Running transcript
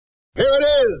Here it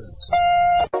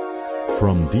is!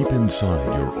 From deep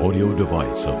inside your audio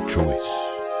device of choice.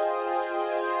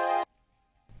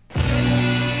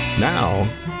 Now,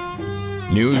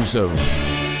 news of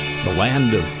the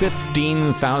land of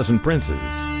 15,000 princes.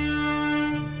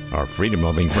 Our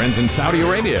freedom-loving friends in Saudi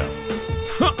Arabia.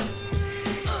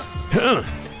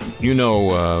 You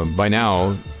know, by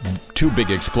now, two big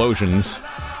explosions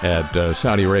at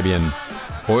Saudi Arabian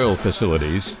oil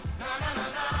facilities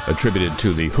attributed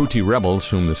to the Houthi rebels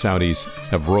whom the Saudis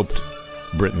have roped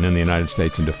Britain and the United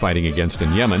States into fighting against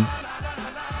in Yemen.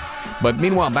 But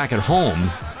meanwhile, back at home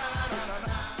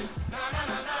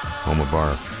of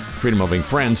our freedom-loving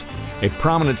friends, a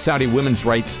prominent Saudi women's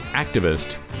rights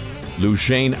activist,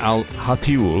 Loujain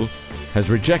al-Hatioul,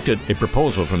 has rejected a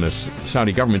proposal from the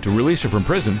Saudi government to release her from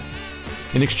prison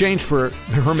in exchange for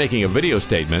her making a video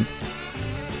statement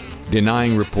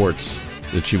denying reports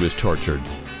that she was tortured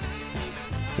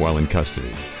while in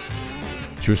custody.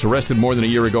 She was arrested more than a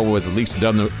year ago with at least a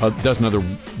dozen other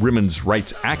women's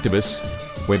rights activists.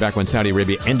 Way back when Saudi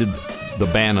Arabia ended the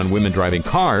ban on women driving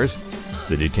cars,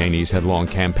 the detainees had long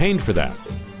campaigned for that,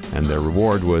 and their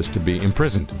reward was to be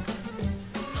imprisoned.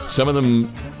 Some of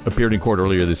them appeared in court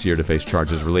earlier this year to face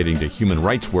charges relating to human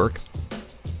rights work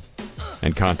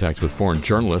and contacts with foreign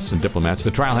journalists and diplomats.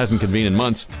 The trial hasn't convened in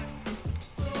months.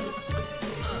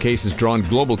 The case has drawn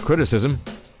global criticism,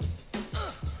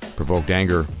 provoked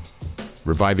anger,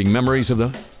 reviving memories of the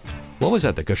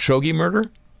Khashoggi murder?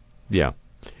 Yeah.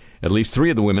 At least 3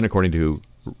 of the women, according to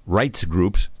rights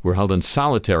groups, were held in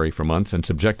solitary for months and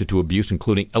subjected to abuse,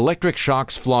 including electric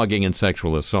shocks, flogging, and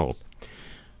sexual assault,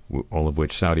 all of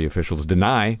which Saudi officials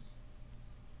deny.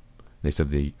 They said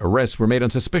the arrests were made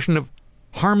on suspicion of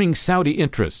harming Saudi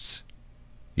interests.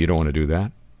 You don't want to do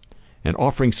that. And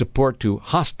offering support to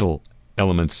hostile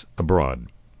elements abroad.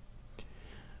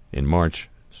 In March,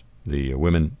 the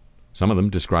women, some of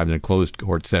them, described in a closed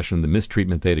court session the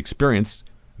mistreatment they had experienced,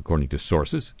 according to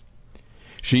sources.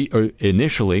 She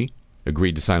initially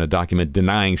agreed to sign a document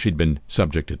denying she'd been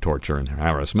subject to torture and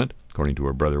harassment, according to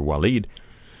her brother Walid.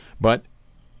 But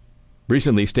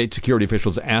recently, state security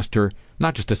officials asked her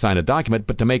not just to sign a document,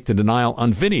 but to make the denial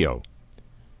on video.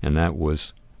 And that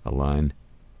was a line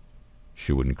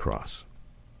she wouldn't cross.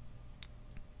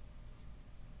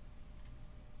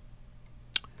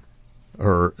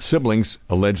 Her siblings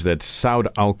allege that Saud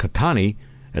al-Qahtani,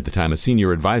 at the time a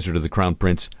senior advisor to the Crown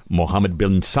Prince Mohammed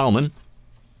bin Salman,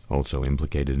 also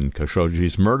implicated in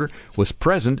Khashoggi's murder, was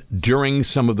present during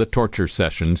some of the torture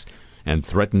sessions and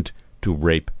threatened to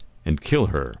rape and kill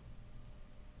her.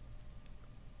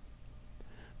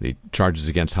 The charges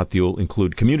against Hatioul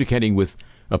include communicating with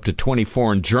up to 20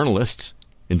 foreign journalists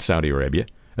in Saudi Arabia,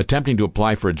 attempting to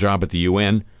apply for a job at the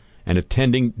UN, and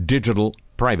attending digital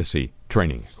privacy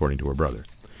training, according to her brother.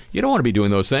 You don't want to be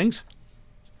doing those things.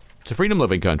 It's a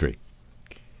freedom-loving country.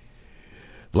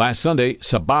 Last Sunday,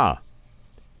 Sabah,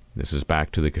 this is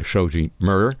back to the Khashoggi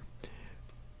murder.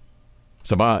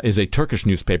 Sabah is a Turkish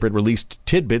newspaper. It released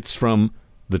tidbits from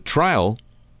the trial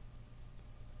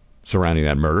surrounding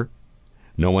that murder.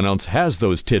 No one else has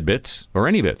those tidbits, or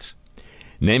any bits,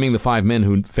 naming the 5 men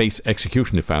who face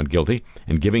execution if found guilty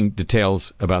and giving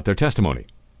details about their testimony.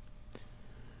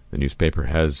 The newspaper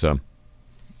has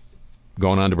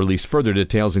gone on to release further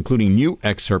details, including new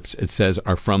excerpts, it says,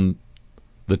 are from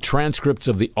the transcripts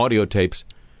of the audio tapes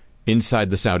inside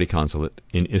the Saudi consulate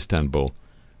in Istanbul,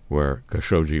 where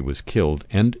Khashoggi was killed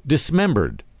and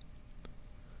dismembered.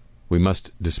 We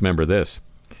must dismember this.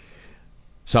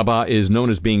 Sabah is known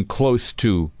as being close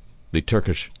to the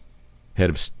Turkish head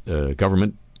of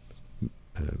government,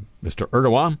 Mr.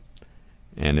 Erdogan,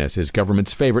 and as his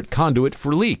government's favorite conduit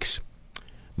for leaks.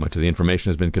 Much of the information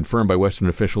has been confirmed by Western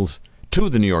officials to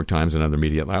the New York Times and other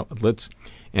media outlets,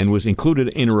 and was included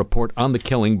in a report on the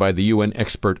killing by the UN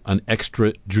expert on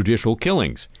extrajudicial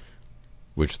killings,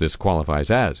 which this qualifies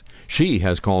as. She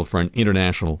has called for an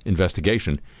international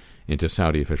investigation into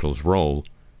Saudi officials' role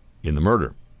in the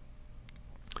murder.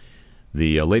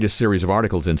 The latest series of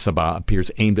articles in Sabah appears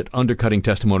aimed at undercutting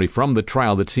testimony from the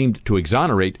trial that seemed to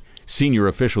exonerate senior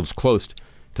officials close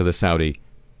to the Saudi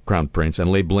Crown Prince and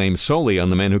lay blame solely on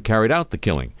the men who carried out the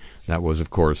killing. That was, of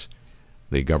course,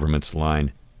 the government's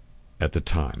line at the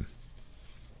time.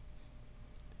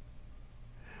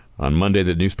 On Monday,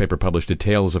 the newspaper published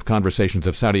details of conversations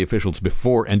of Saudi officials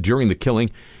before and during the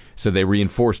killing, said they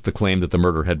reinforced the claim that the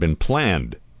murder had been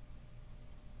planned.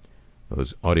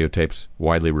 Those audio tapes,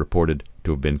 widely reported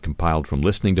to have been compiled from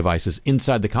listening devices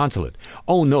inside the consulate.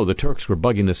 Oh no, the Turks were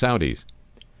bugging the Saudis.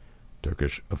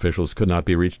 Turkish officials could not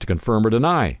be reached to confirm or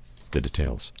deny the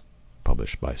details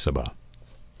published by Sabah.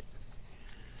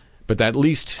 But at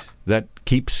least that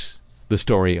keeps the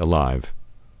story alive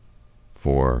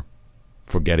for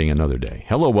forgetting another day.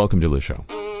 Hello, welcome to the show.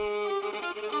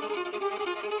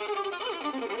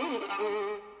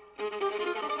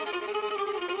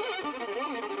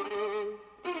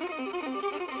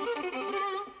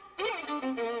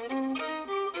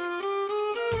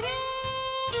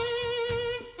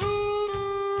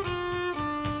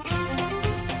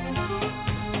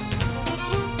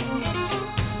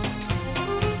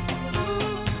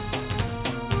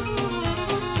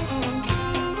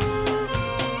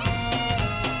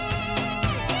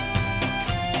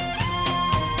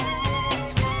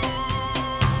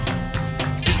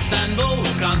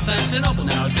 Constantinople,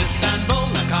 now it's Istanbul,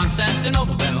 not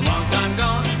Constantinople, been a long time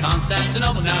gone.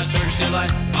 Constantinople, now it's Turkish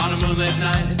delight on a moonlit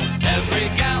night. Every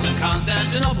gal in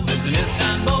Constantinople lives in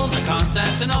Istanbul, not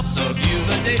Constantinople. So if you've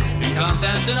a date in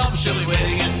Constantinople, she'll be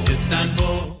waiting in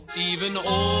Istanbul. Even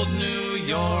old New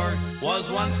York was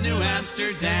once New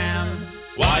Amsterdam.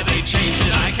 Why they changed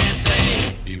it, I can't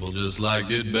say. People just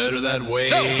liked it better that way.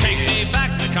 So take me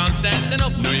back to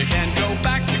Constantinople. No, you can't go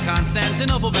back to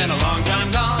Constantinople. Been a long time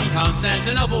gone.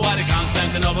 Constantinople, why did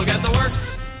Constantinople get the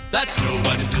works? That's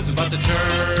nobody's business but the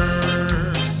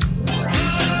Turks.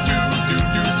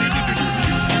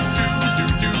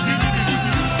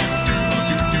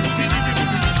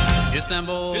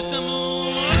 Istanbul.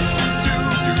 Istanbul.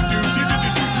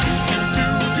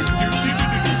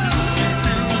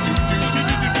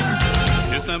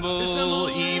 Istanbul,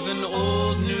 even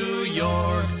old New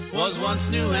York was once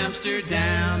New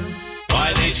Amsterdam.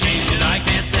 Why they changed it, I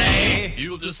can't say.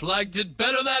 People just liked it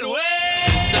better that way.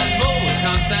 Istanbul was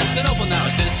Constantinople, now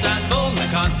it's Istanbul,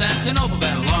 not Constantinople.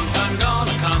 Been a long time gone,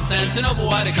 Constantinople.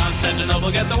 Why did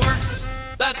Constantinople get the works?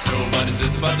 That's nobody's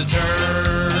business but the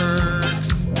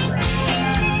Turks.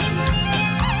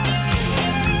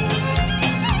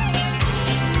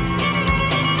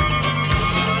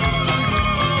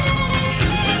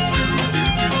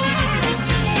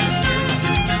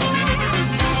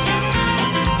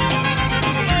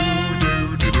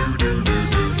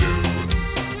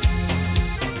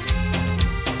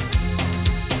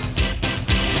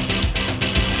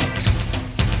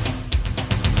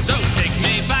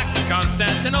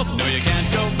 Constantinople. No, you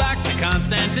can't go back to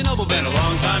Constantinople. Been a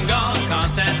long time gone.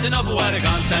 Constantinople. Why did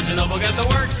Constantinople get the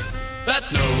works?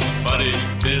 That's nobody's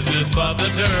business but the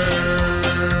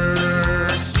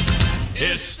Turks.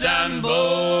 Istanbul.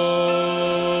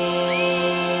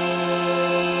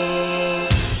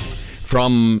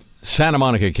 From Santa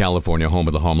Monica, California, home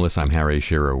of the homeless, I'm Harry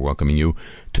Shearer, welcoming you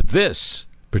to this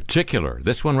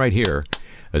one right here,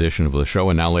 edition of the show.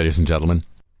 And now, ladies and gentlemen,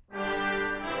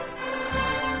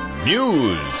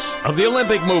 news of the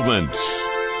Olympic movement.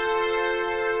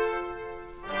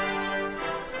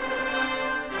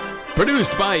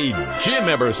 Produced by Jim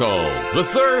Ebersol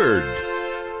III.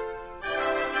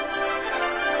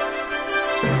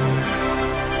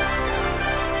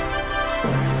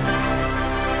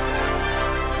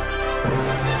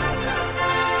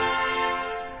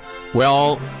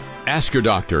 Well, ask your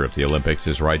doctor if the Olympics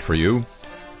is right for you.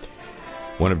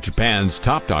 One of Japan's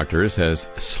top doctors has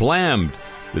slammed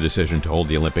the decision to hold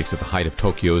the Olympics at the height of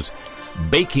Tokyo's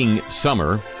baking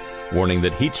summer, warning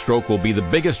that heat stroke will be the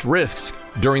biggest risk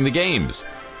during the Games.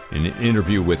 In an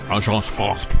interview with Agence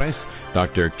France-Presse,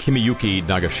 Dr. Kimiyuki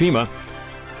Nagashima,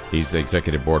 he's the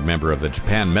executive board member of the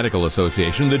Japan Medical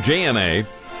Association, the JMA,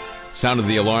 sounded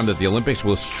the alarm that the Olympics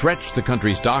will stretch the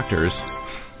country's doctors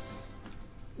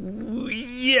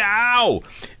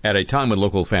at a time when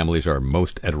local families are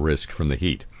most at risk from the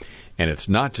heat. And it's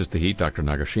not just the heat. Dr.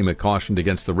 Nagashima cautioned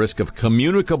against the risk of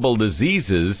communicable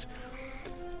diseases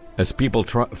as people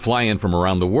fly in from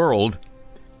around the world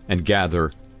and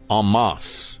gather en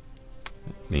masse.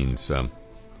 That means in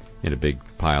a big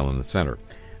pile in the center.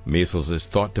 Measles is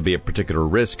thought to be a particular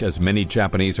risk as many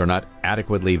Japanese are not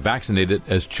adequately vaccinated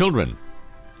as children.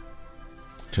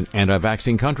 It's an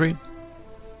anti-vaccine country.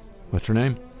 What's her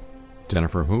name?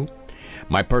 Jennifer who?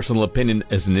 My personal opinion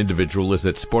as an individual is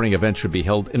that sporting events should be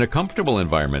held in a comfortable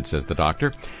environment, says the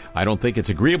doctor. I don't think it's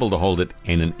agreeable to hold it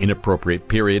in an inappropriate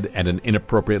period at an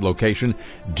inappropriate location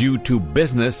due to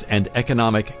business and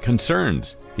economic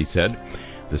concerns, he said.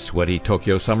 The sweaty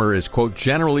Tokyo summer is, quote,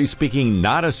 generally speaking,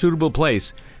 not a suitable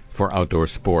place for outdoor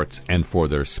sports and for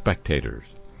their spectators.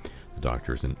 The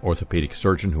doctor is an orthopedic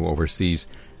surgeon who oversees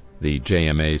the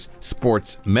JMA's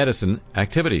sports medicine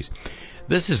activities.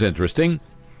 This is interesting.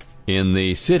 In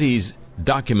the city's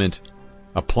document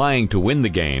applying to win the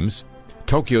Games,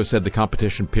 Tokyo said the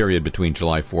competition period between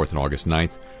July 4th and August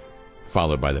 9th,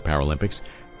 followed by the Paralympics,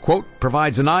 quote,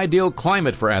 provides an ideal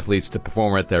climate for athletes to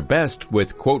perform at their best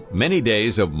with, quote, many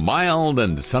days of mild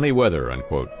and sunny weather,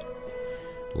 unquote.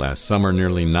 Last summer,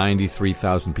 nearly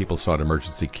 93,000 people sought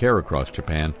emergency care across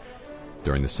Japan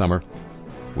during the summer,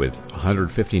 with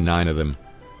 159 of them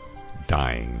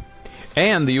dying.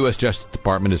 And the U.S. Justice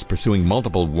Department is pursuing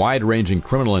multiple wide-ranging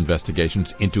criminal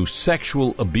investigations into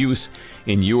sexual abuse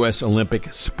in U.S.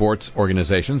 Olympic sports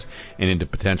organizations and into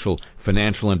potential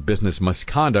financial and business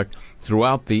misconduct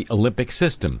throughout the Olympic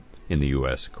system in the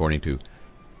U.S., according to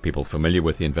people familiar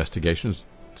with the investigations,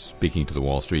 speaking to the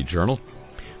Wall Street Journal.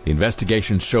 The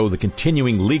investigations show the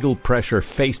continuing legal pressure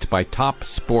faced by top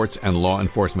sports and law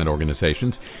enforcement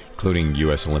organizations, including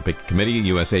U.S. Olympic Committee,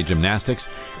 USA Gymnastics,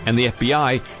 and the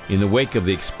FBI in the wake of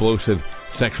the explosive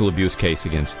sexual abuse case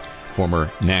against former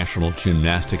national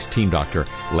gymnastics team doctor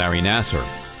Larry Nassar.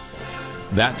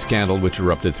 That scandal, which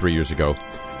erupted 3 years ago,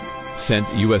 sent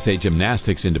USA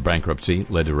Gymnastics into bankruptcy,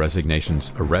 led to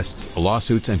resignations, arrests,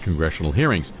 lawsuits, and congressional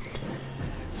hearings.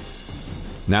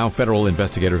 Now federal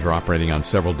investigators are operating on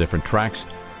several different tracks.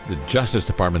 The Justice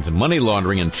Department's money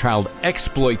laundering and child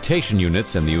exploitation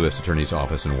units and the U.S. Attorney's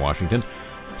Office in Washington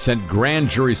sent grand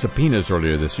jury subpoenas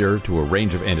earlier this year to a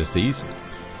range of entities,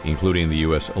 including the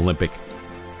U.S. Olympic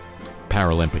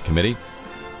Paralympic Committee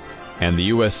and the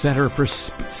U.S. Center for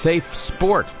Safe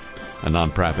Sport, a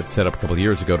nonprofit set up a couple of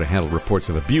years ago to handle reports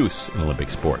of abuse in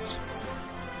Olympic sports.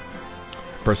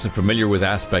 A person familiar with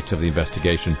aspects of the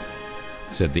investigation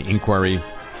said the inquiry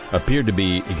appeared to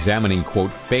be examining,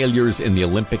 quote, failures in the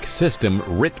Olympic system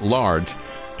writ large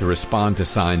to respond to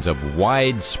signs of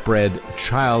widespread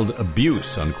child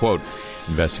abuse, unquote.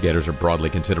 Investigators are broadly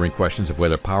considering questions of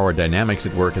whether power dynamics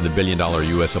at work in the billion-dollar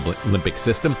U.S. Olympic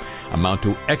system amount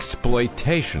to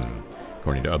exploitation,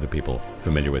 according to other people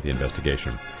familiar with the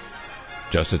investigation.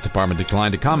 Justice Department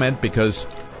declined to comment because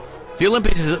the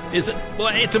Olympics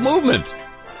it's a movement.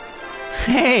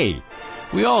 Hey,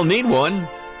 we all need one.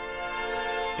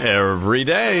 Every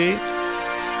day.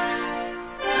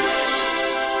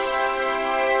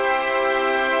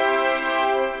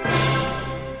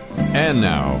 And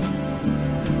now,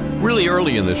 really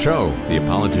early in the show, the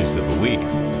apologies of the week.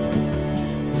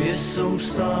 We're so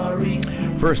sorry.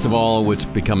 First of all, what's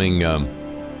becoming a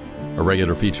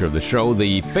regular feature of the show,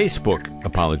 the Facebook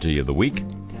apology of the week.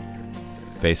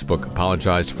 Facebook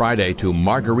apologized Friday to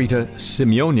Margarita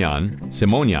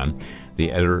Simonyan, the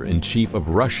editor-in-chief of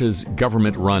Russia's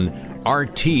government-run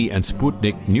RT and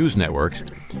Sputnik news networks.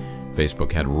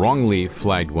 Facebook had wrongly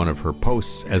flagged one of her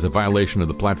posts as a violation of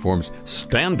the platform's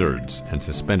standards and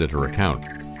suspended her account.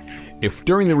 If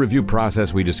during the review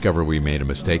process we discover we made a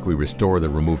mistake, we restore the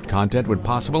removed content when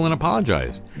possible and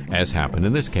apologize, as happened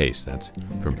in this case. That's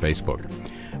from Facebook.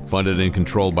 Funded and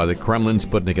controlled by the Kremlin,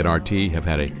 Sputnik and RT have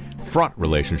had a fraught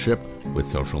relationship with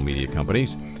social media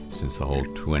companies since the whole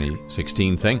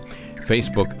 2016 thing.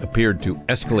 Facebook appeared to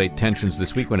escalate tensions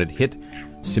this week when it hit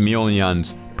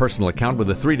Simonyan's personal account with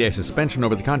a 3-day suspension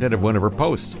over the content of one of her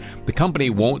posts. The company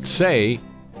won't say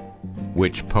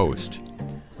which post.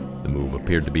 The move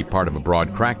appeared to be part of a broad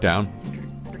crackdown.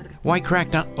 Why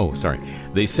crackdown? Oh, sorry.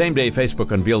 The same day,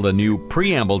 Facebook unveiled a new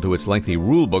preamble to its lengthy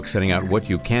rulebook setting out what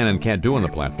you can and can't do on the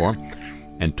platform,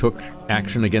 and took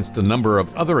action against a number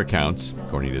of other accounts,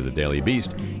 according to the Daily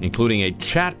Beast, including a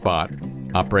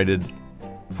chatbot operated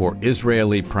for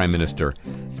Israeli Prime Minister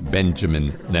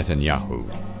Benjamin Netanyahu.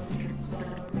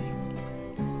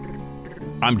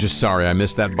 I'm just sorry I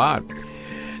missed that bot.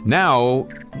 Now,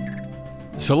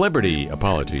 celebrity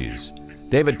apologies.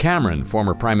 David Cameron,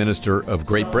 former Prime Minister of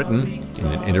Great Britain, in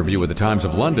an interview with the Times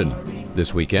of London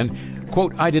this weekend,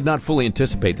 quote, I did not fully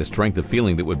anticipate the strength of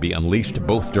feeling that would be unleashed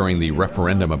both during the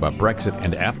referendum about Brexit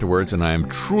and afterwards, and I am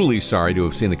truly sorry to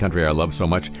have seen the country I love so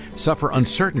much suffer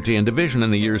uncertainty and division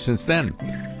in the years since then.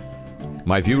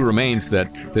 My view remains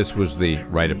that this was the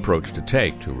right approach to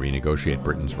take to renegotiate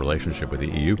Britain's relationship with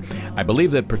the EU. I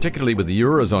believe that particularly with the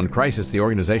Eurozone crisis, the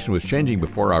organization was changing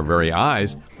before our very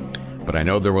eyes, but I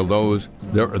know there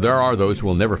are those who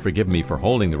will never forgive me for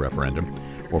holding the referendum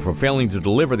or for failing to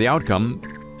deliver the outcome,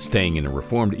 staying in a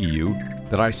reformed EU,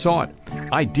 that I sought.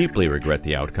 I deeply regret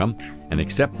the outcome and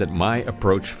accept that my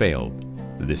approach failed.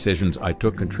 The decisions I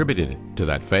took contributed to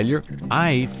that failure.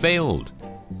 I failed.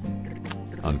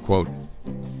 Unquote.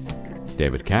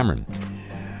 David Cameron.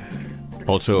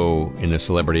 Also in the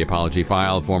celebrity apology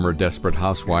file, former Desperate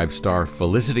Housewives star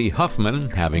Felicity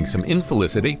Huffman having some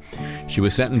infelicity. She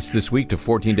was sentenced this week to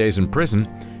 14 days in prison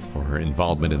for her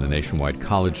involvement in the nationwide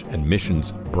college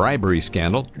admissions bribery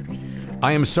scandal.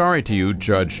 I am sorry to you,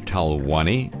 Judge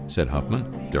Talwani, said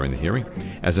Huffman during the hearing.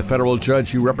 As a federal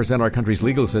judge, you represent our country's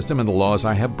legal system and the laws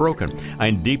I have broken. I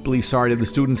am deeply sorry to the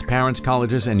students, parents,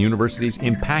 colleges, and universities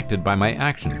impacted by my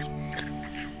actions.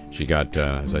 She got,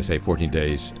 as I say, 14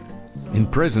 days in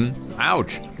prison.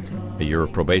 Ouch! A year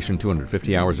of probation,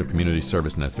 250 hours of community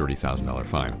service, and a $30,000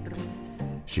 fine.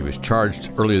 She was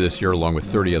charged earlier this year along with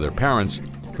 30 other parents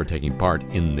for taking part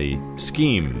in the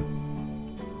scheme.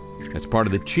 As part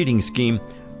of the cheating scheme,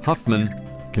 Huffman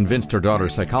convinced her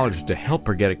daughter's psychologist to help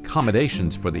her get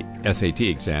accommodations for the SAT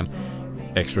exam,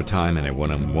 extra time and a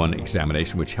one-on-one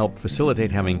examination, which helped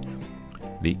facilitate having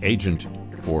the agent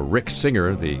for Rick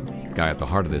Singer, the guy at the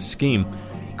heart of this scheme,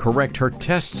 correct her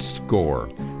test score.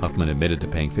 Huffman admitted to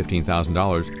paying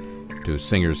 $15,000 to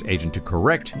Singer's agent to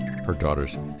correct her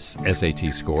daughter's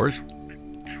SAT scores.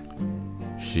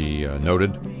 She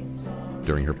noted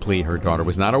during her plea her daughter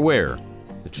was not aware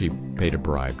that she paid a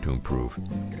bribe to improve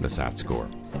the SAT score.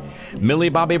 Millie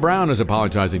Bobby Brown is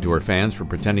apologizing to her fans for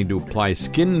pretending to apply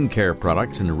skincare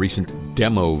products in a recent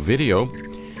demo video.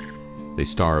 The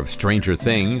star of Stranger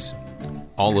Things,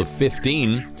 Olive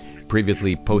 15,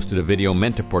 previously posted a video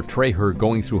meant to portray her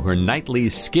going through her nightly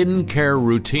skincare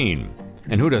routine.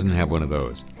 And who doesn't have one of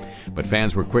those? But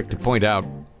fans were quick to point out,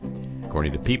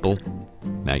 according to People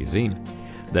magazine,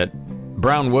 that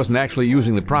Brown wasn't actually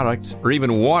using the products or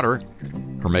even water.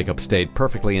 Her makeup stayed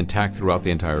perfectly intact throughout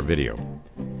the entire video.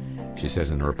 She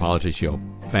says in her apology she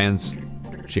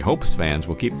hopes fans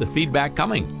will keep the feedback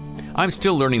coming. I'm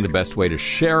still learning the best way to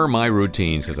share my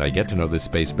routines as I get to know this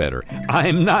space better.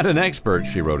 I'm not an expert,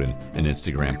 she wrote in an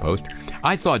Instagram post.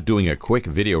 I thought doing a quick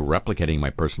video replicating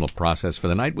my personal process for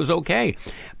the night was okay,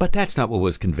 but that's not what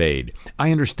was conveyed.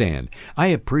 I understand. I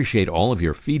appreciate all of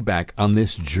your feedback on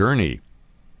this journey.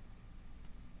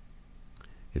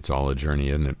 It's all a journey,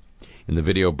 isn't it? In the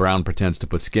video, Brown pretends to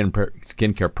put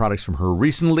skincare products from her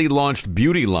recently launched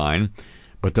beauty line,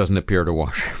 but doesn't appear to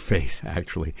wash her face,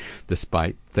 actually,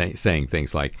 despite saying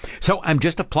things like, so I'm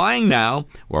just applying now,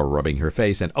 while rubbing her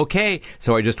face, and okay,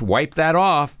 so I just wipe that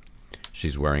off.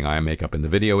 She's wearing eye makeup in the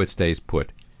video. It stays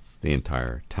put the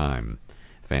entire time.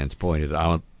 Fans pointed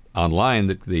out online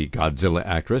that the Godzilla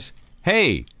actress,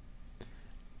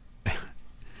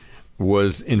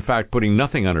 was in fact putting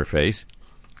nothing on her face.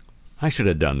 I should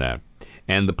have done that.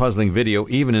 And the puzzling video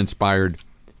even inspired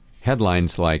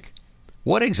headlines like,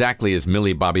 what exactly is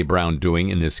Millie Bobby Brown doing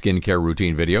in this skincare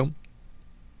routine video?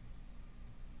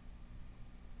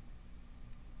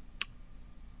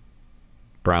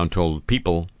 Brown told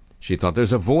People she thought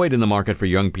there's a void in the market for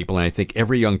young people, and I think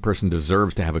every young person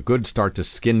deserves to have a good start to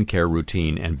skincare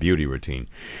routine and beauty routine.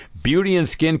 Beauty and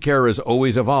skincare is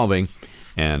always evolving,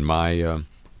 and my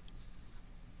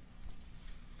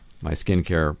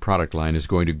skincare product line is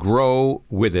going to grow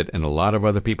with it and a lot of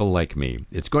other people like me.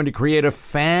 It's going to create a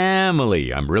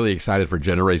family. I'm really excited for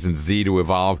Generation Z to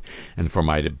evolve and for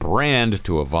my brand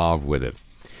to evolve with it.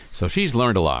 So she's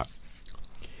learned a lot.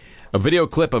 A video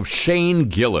clip of Shane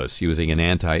Gillis using an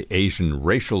anti-Asian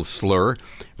racial slur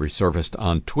resurfaced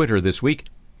on Twitter this week,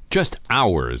 just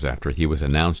hours after he was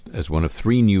announced as one of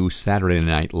 3 new Saturday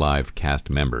Night Live cast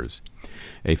members.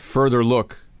 A further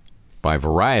look by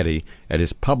Variety at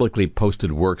his publicly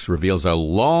posted works reveals a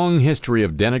long history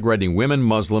of denigrating women,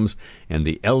 Muslims, and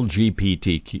the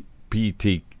LGBTQ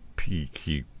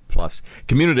plus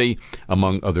community,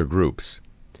 among other groups.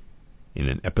 In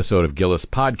an episode of Gillis'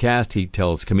 podcast, he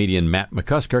tells comedian Matt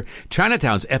McCusker,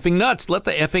 Chinatown's effing nuts. Let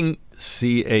the effing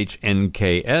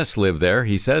CHNKS live there,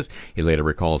 he says. He later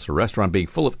recalls the restaurant being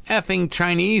full of effing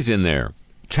Chinese in there.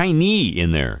 Chinese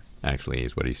in there, actually,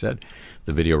 is what he said.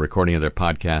 The video recording of their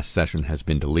podcast session has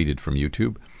been deleted from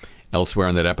YouTube. Elsewhere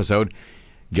in that episode,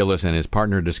 Gillis and his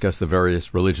partner discuss the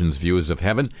various religions' views of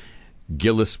heaven.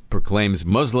 Gillis proclaims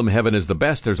Muslim heaven is the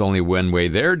best. There's only one way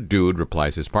there, dude,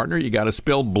 replies his partner. You got to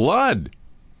spill blood.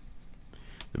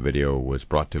 The video was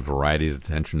brought to Variety's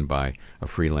attention by a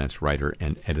freelance writer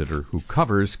and editor who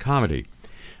covers comedy.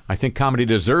 I think comedy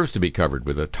deserves to be covered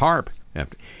with a tarp.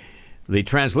 The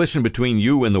translation between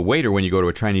you and the waiter when you go to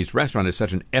a Chinese restaurant is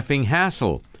such an effing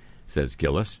hassle, says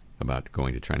Gillis about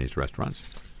going to Chinese restaurants.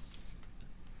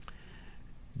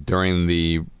 During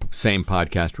the same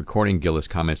podcast recording, Gillis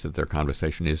comments that their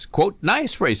conversation is, quote,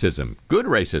 nice racism, good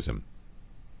racism.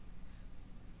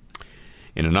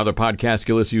 In another podcast,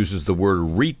 Gillis uses the word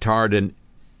retard and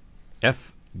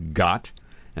F-got,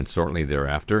 and shortly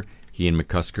thereafter, he and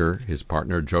McCusker, his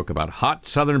partner, joke about hot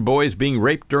Southern boys being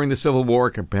raped during the Civil War,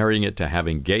 comparing it to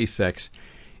having gay sex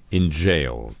in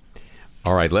jail.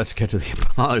 All right, let's get to the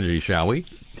apology, shall we?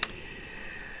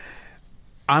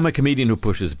 I'm a comedian who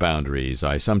pushes boundaries.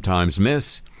 I sometimes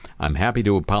miss. I'm happy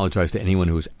to apologize to anyone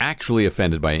who's actually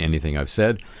offended by anything I've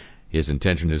said. His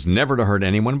intention is never to hurt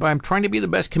anyone, but I'm trying to be the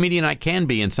best comedian I can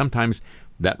be, and sometimes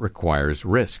that requires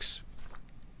risks.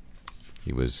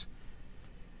 He was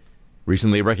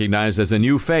recently recognized as a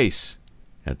new face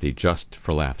at the Just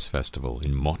for Laughs Festival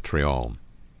in Montreal.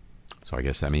 So I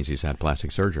guess that means he's had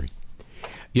plastic surgery.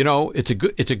 You know, it's a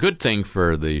good thing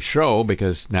for the show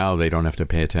because now they don't have to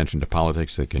pay attention to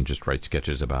politics. They can just write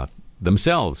sketches about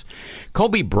themselves.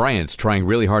 Kobe Bryant's trying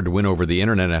really hard to win over the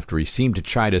internet after he seemed to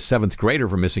chide a 7th grader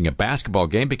for missing a basketball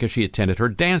game because she attended her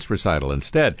dance recital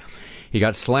instead. He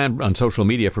got slammed on social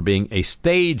media for being a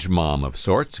stage mom of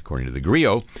sorts, according to the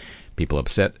Griot. People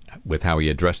upset with how he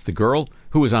addressed the girl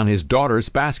who was on his daughter's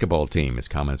basketball team. His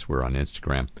comments were on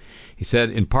Instagram. He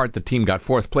said, in part, the team got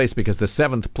 4th place because the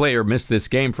 7th player missed this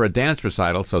game for a dance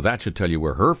recital, so that should tell you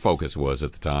where her focus was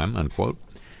at the time, unquote.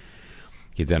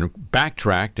 He then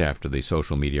backtracked after the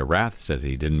social media wrath, says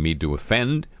he didn't mean to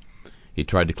offend. He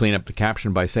tried to clean up the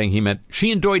caption by saying he meant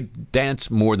she enjoyed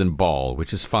dance more than ball,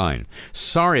 which is fine.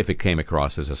 Sorry if it came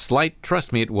across as a slight.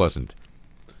 Trust me, it wasn't.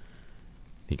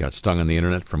 He got stung on the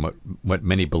internet from what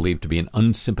many believed to be an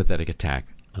unsympathetic attack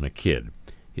on a kid.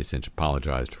 He has since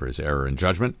apologized for his error in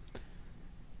judgment.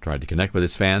 Tried to connect with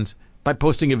his fans by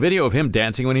posting a video of him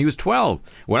dancing when he was 12.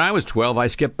 When I was 12, I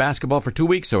skipped basketball for 2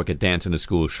 weeks so I could dance in a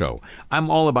school show. I'm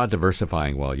all about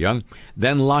diversifying while young,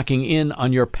 then locking in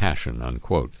on your passion,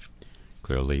 unquote.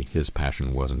 Clearly, his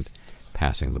passion wasn't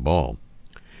passing the ball.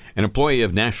 An employee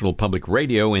of National Public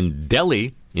Radio in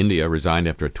Delhi, India, resigned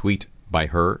after a tweet by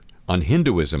her on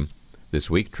Hinduism this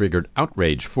week triggered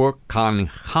outrage. Furqan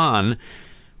Khan,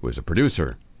 who is a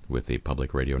producer with the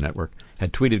public radio network,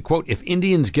 had tweeted, quote, if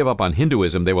Indians give up on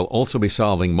Hinduism, they will also be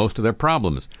solving most of their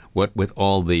problems. What with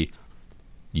all the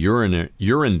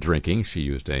urine drinking, she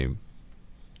used a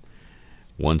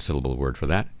one-syllable word for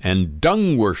that, and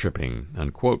dung worshipping,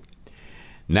 unquote.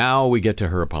 Now we get to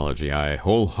her apology. I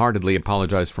wholeheartedly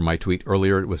apologize for my tweet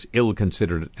earlier. It was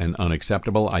ill-considered and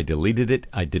unacceptable. I deleted it.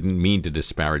 I didn't mean to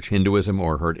disparage Hinduism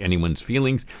or hurt anyone's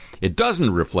feelings. It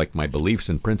doesn't reflect my beliefs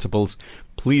and principles.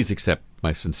 Please accept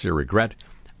my sincere regret.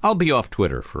 I'll be off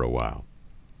Twitter for a while.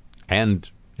 And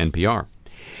NPR.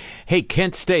 Hey,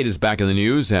 Kent State is back in the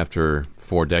news after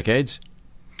 4 decades.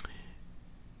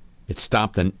 It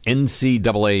stopped an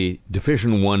NCAA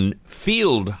Division I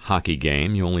field hockey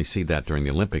game. You only see that during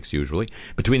the Olympics, usually,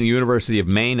 between the University of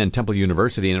Maine and Temple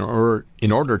University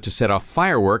in order to set off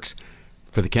fireworks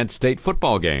for the Kent State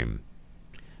football game.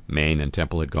 Maine and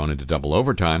Temple had gone into double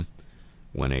overtime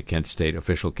when a Kent State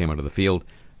official came onto the field,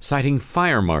 citing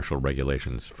fire marshal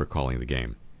regulations for calling the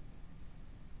game.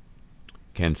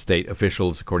 Kent State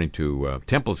officials, according to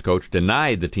Temple's coach,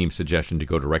 denied the team's suggestion to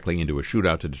go directly into a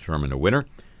shootout to determine a winner.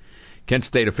 Kent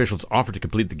State officials offered to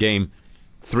complete the game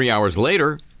 3 hours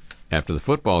later, after the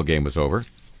football game was over,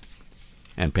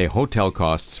 and pay hotel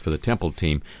costs for the Temple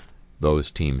team. Those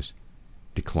teams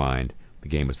declined. The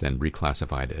game was then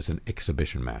reclassified as an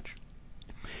exhibition match.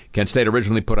 Kent State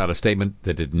originally put out a statement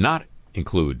that did not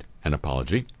include an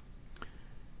apology.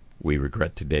 We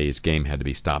regret today's game had to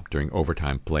be stopped during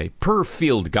overtime play per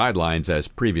field guidelines as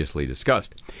previously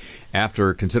discussed.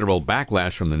 After considerable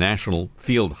backlash from the National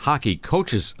Field Hockey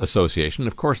Coaches Association,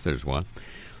 of course there's one,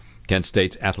 Kent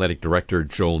State's athletic director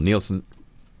Joel Nielsen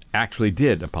actually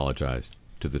did apologize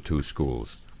to the 2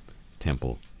 schools,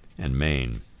 Temple and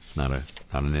Maine, not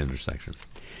an intersection.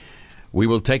 We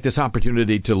will take this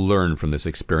opportunity to learn from this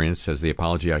experience, says the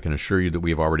apology. I can assure you that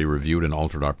we have already reviewed and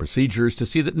altered our procedures to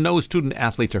see that no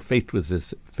student-athletes are faced with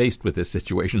this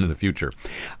situation in the future.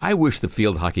 I wish the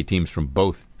field hockey teams from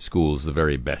both schools the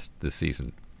very best this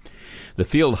season. The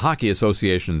Field Hockey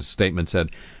Association's statement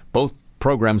said both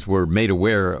programs were made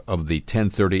aware of the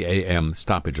 10:30 a.m.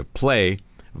 stoppage of play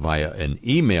via an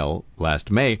email last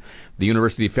May. The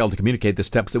university failed to communicate the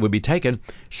steps that would be taken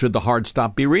should the hard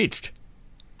stop be reached.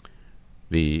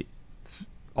 The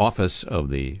office of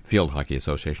the Field Hockey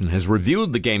Association has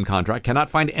reviewed the game contract, cannot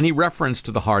find any reference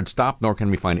to the hard stop, nor can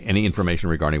we find any information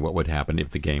regarding what would happen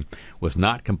if the game was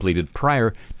not completed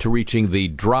prior to reaching the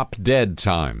drop-dead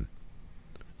time,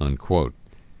 unquote.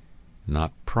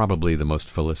 Not probably the most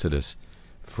felicitous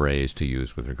phrase to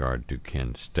use with regard to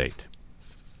Kent State.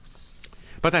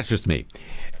 But that's just me.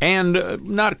 And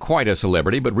not quite a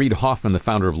celebrity, but Reid Hoffman, the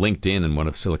founder of LinkedIn and one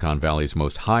of Silicon Valley's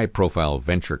most high-profile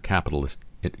venture capital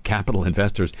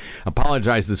investors,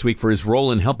 apologized this week for his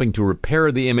role in helping to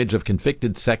repair the image of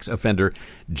convicted sex offender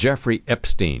Jeffrey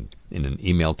Epstein. In an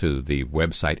email to the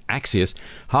website Axios,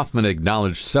 Hoffman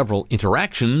acknowledged several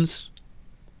interactions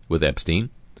with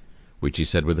Epstein, which he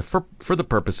said were for the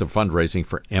purpose of fundraising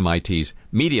for MIT's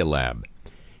Media Lab.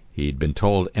 He'd been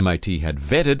told MIT had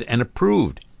vetted and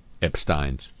approved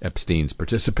Epstein's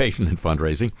participation in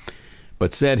fundraising,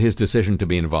 but said his decision to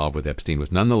be involved with Epstein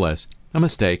was nonetheless a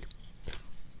mistake.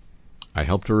 I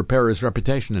helped to repair his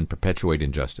reputation and perpetuate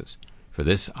injustice. For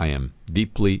this, I am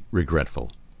deeply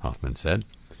regretful, Hoffman said.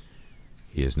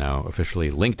 He is now officially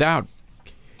linked out.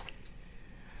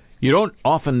 You don't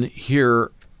often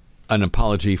hear an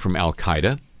apology from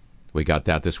Al-Qaeda. We got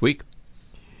that this week.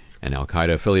 An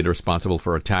Al-Qaeda affiliate responsible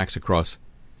for attacks across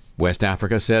West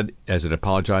Africa said, as it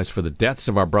apologized for the deaths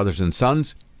of our brothers and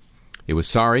sons, it was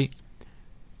sorry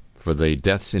for the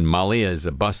deaths in Mali as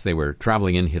a bus they were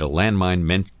traveling in hit a landmine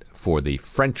meant for the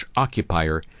French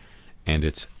occupier and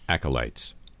its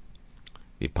acolytes.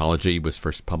 The apology was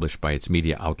first published by its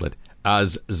media outlet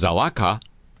Az-Zalaka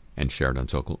and shared on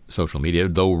social media,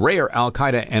 though rare,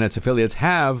 Al-Qaeda and its affiliates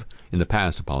have in the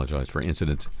past apologized for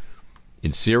incidents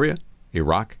in Syria,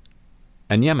 Iraq,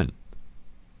 and Yemen.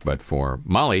 But for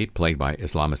Mali, plagued by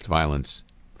Islamist violence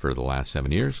for the last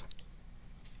 7 years,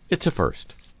 it's a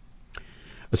first.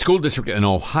 A school district in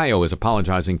Ohio is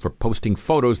apologizing for posting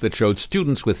photos that showed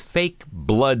students with fake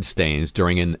blood stains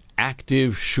during an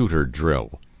active shooter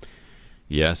drill.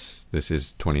 Yes, this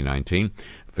is 2019.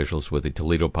 Officials with the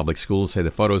Toledo Public Schools say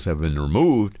the photos have been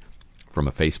removed from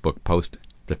a Facebook post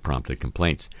that prompted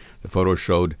complaints. The photos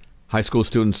showed high school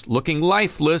students looking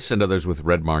lifeless and others with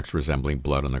red marks resembling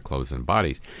blood on their clothes and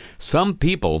bodies. Some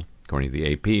people, according to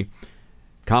the AP,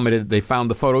 commented they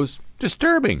found the photos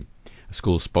disturbing. A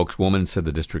school spokeswoman said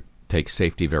the district takes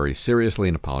safety very seriously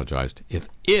and apologized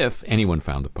if anyone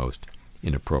found the post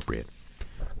inappropriate.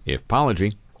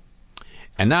 Apology.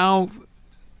 And now,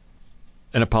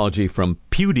 an apology from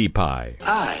PewDiePie.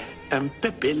 I am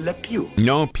Pepe Le Pew.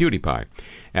 No, PewDiePie.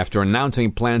 After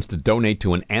announcing plans to donate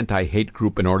to an anti-hate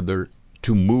group in order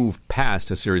to move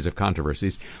past a series of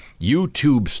controversies,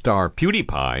 YouTube star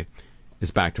PewDiePie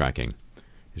is backtracking.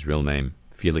 His real name,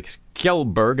 Felix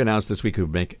Kjellberg, announced this week he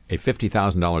would make a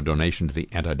 $50,000 donation to the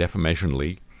Anti-Defamation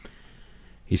League.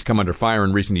 He's come under fire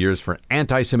in recent years for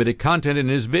anti-Semitic content in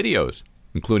his videos,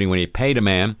 including when he paid a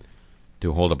man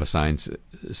to hold up a sign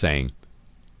saying,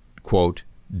 quote,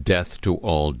 "Death to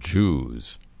all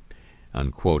Jews,"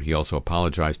 unquote. He also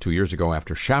apologized 2 years ago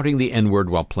after shouting the N-word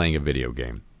while playing a video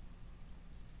game.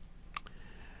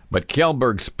 But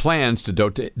Kjellberg's plans to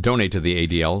donate to the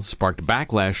ADL sparked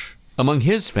backlash among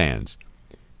his fans,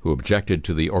 who objected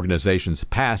to the organization's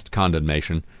past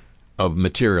condemnation of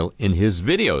material in his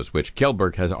videos, which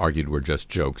Kjellberg has argued were just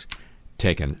jokes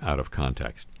taken out of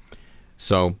context.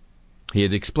 So he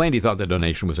had explained he thought the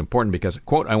donation was important because,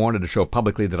 quote, "I wanted to show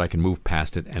publicly that I can move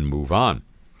past it and move on."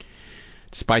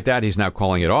 Despite that, he's now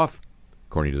calling it off.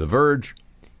 According to The Verge,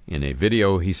 in a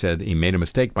video, he said he made a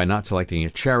mistake by not selecting a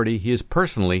charity he is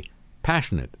personally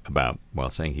passionate about, while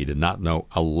saying he did not know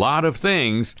a lot of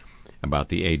things about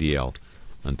the ADL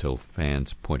until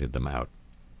fans pointed them out.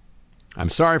 "I'm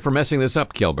sorry for messing this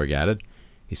up," Kjellberg added.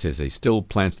 He says he still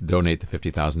plans to donate the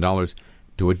 $50,000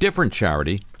 to a different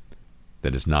charity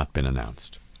that has not been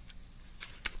announced.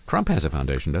 Trump has a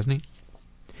foundation, doesn't he?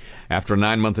 After a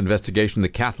 9-month investigation, the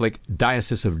Catholic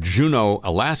Diocese of Juneau,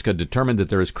 Alaska, determined that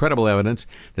there is credible evidence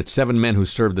that 7 men who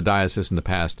served the diocese in the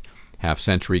past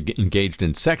half-century engaged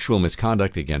in sexual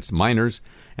misconduct against minors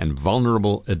and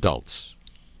vulnerable adults.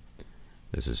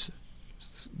 This is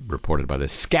reported by the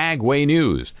Skagway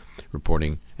News,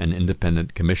 reporting an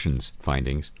independent commission's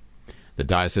findings. The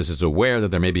diocese is aware that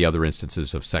there may be other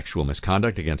instances of sexual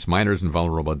misconduct against minors and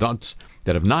vulnerable adults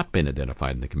that have not been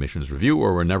identified in the commission's review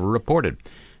or were never reported,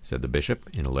 said the bishop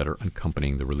in a letter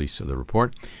accompanying the release of the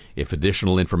report. If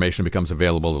additional information becomes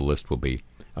available, the list will be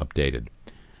updated.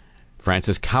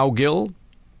 Francis Cowgill,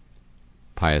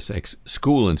 Pius X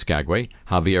School in Skagway,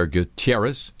 Javier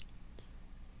Gutierrez,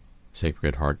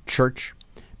 Sacred Heart Church,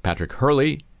 Patrick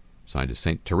Hurley, signed to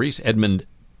St. Therese, Edmund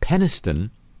Peniston,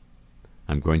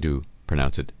 I'm going to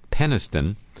pronounce it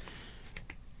Peniston,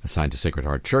 assigned to Sacred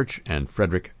Heart Church, and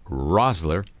Frederick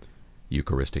Rosler,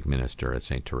 Eucharistic minister at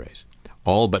St. Therese.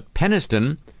 All but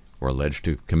Peniston were alleged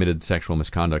to have committed sexual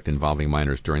misconduct involving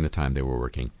minors during the time they were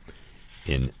working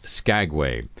in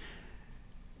Skagway.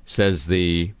 Says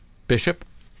the bishop,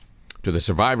 "To the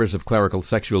survivors of clerical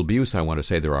sexual abuse, I want to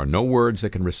say there are no words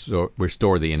that can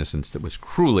restore the innocence that was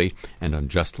cruelly and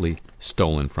unjustly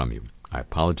stolen from you. I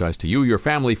apologize to you, your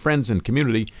family, friends, and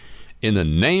community in the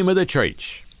name of the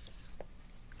church."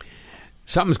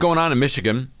 Something's going on in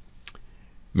Michigan.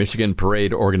 Michigan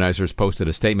parade organizers posted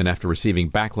a statement after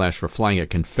receiving backlash for flying a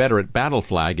Confederate battle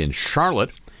flag in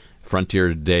Charlotte.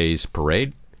 Frontier Days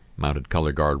parade. Mounted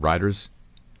color guard riders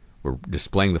were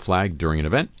displaying the flag during an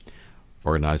event.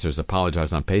 Organizers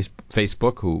apologized on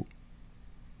Facebook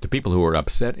to people who were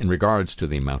upset in regards to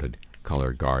the mounted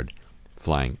color guard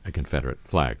flying a Confederate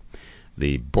flag.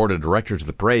 The board of directors of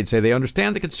the parade say they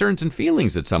understand the concerns and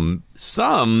feelings that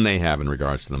some may have in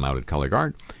regards to the mounted color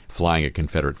guard flying a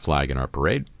Confederate flag in our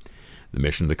parade. The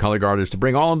mission of the color guard is to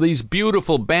bring all of these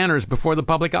beautiful banners before the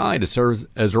public eye to serve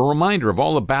as a reminder of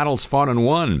all the battles fought and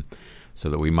won, so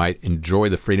that we might enjoy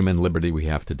the freedom and liberty we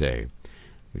have today.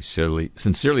 We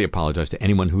sincerely apologize to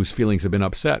anyone whose feelings have been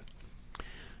upset.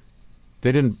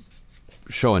 They didn't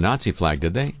show a Nazi flag,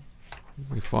 did they?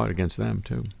 We fought against them,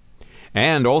 too.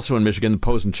 And also in Michigan, the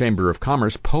Posen Chamber of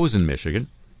Commerce, Posen, Michigan,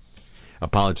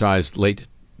 apologized late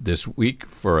this week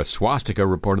for a swastika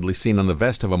reportedly seen on the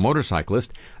vest of a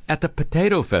motorcyclist at the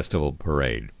Potato Festival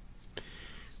parade.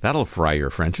 That'll fry your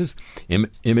Frenches. The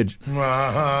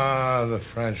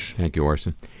French. Thank you,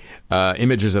 Orson.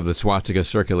 Images of the swastika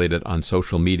circulated on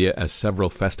social media as several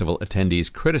festival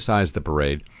attendees criticized the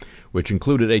parade, which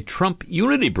included a Trump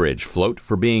Unity Bridge float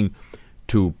for being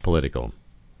too political.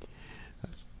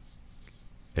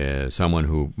 Someone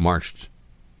who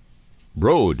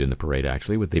rode in the parade,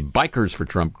 actually, with the Bikers for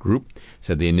Trump group,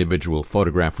 said the individual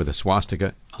photographed with a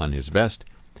swastika on his vest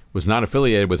was not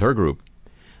affiliated with her group.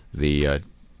 The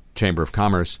Chamber of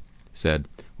Commerce said,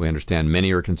 "We understand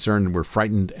many are concerned and we're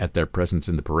frightened at their presence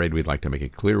in the parade. We'd like to make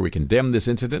it clear we condemn this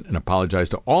incident and apologize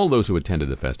to all those who attended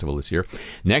the festival this year.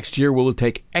 Next year, we'll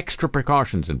take extra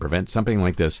precautions and prevent something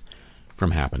like this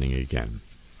from happening again."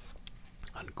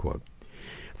 Unquote.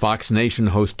 Fox Nation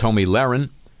host Tomi Lahren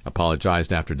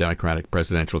apologized after Democratic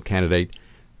presidential candidate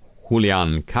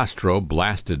Julian Castro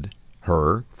blasted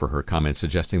her for her comments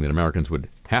suggesting that Americans would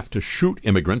have to shoot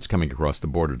immigrants coming across the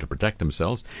border to protect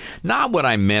themselves. "Not what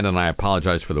I meant, and I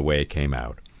apologize for the way it came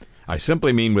out. I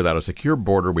simply mean without a secure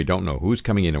border, we don't know who's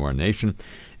coming into our nation,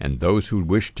 and those who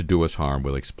wish to do us harm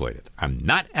will exploit it. I'm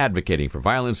not advocating for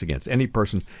violence against any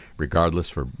person, regardless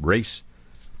for race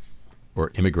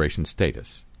or immigration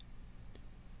status,"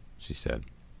 she said.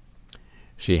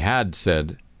 She had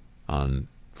said on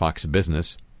Fox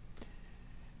Business,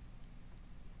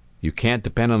 "You can't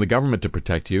depend on the government to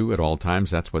protect you at all times.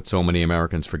 That's what so many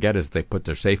Americans forget, is they put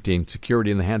their safety and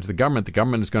security in the hands of the government. The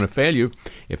government is going to fail you.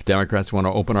 If Democrats want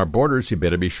to open our borders, you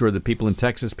better be sure that people in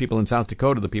Texas, people in South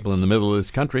Dakota, the people in the middle of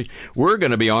this country, we're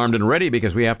going to be armed and ready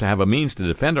because we have to have a means to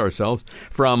defend ourselves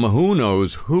from who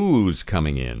knows who's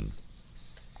coming in."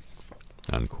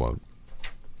 Unquote.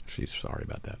 She's sorry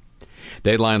about that.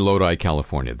 Dateline Lodi,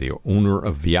 California. The owner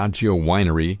of Viaggio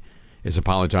Winery is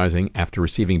apologizing after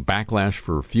receiving backlash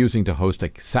for refusing to host a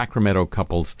Sacramento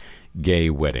couple's gay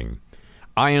wedding.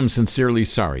 "I am sincerely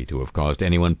sorry to have caused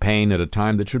anyone pain at a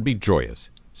time that should be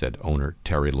joyous," said owner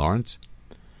Terry Lawrence.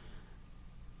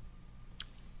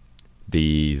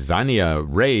 The Zania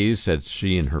Reyes said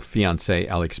she and her fiancé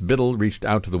Alex Biddle reached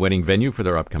out to the wedding venue for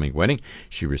their upcoming wedding.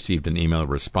 She received an email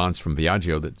response from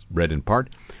Viaggio that read in part,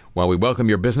 "While we welcome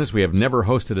your business, we have never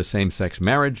hosted a same-sex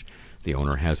marriage. The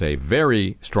owner has a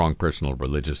very strong personal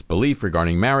religious belief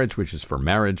regarding marriage, which is for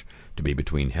marriage to be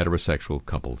between heterosexual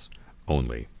couples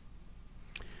only."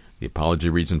 The apology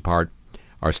reads in part,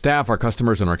 "Our staff, our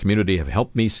customers, and our community have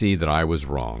helped me see that I was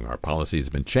wrong. Our policy has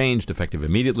been changed, effective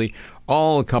immediately.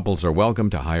 All couples are welcome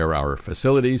to hire our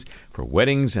facilities for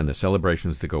weddings and the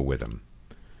celebrations that go with them."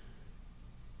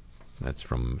 That's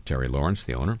from Terry Lawrence,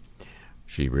 the owner.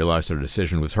 She realized her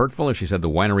decision was hurtful, as she said the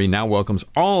winery now welcomes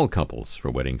all couples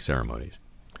for wedding ceremonies.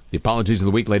 The apologies of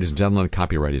the week, ladies and gentlemen, a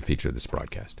copyrighted feature of this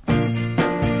broadcast.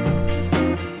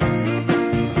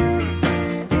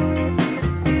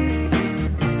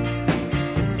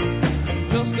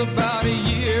 Just about a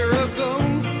year ago,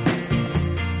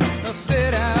 I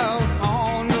set out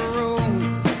on the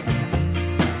road,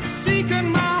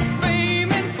 seeking my fame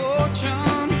and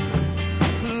fortune,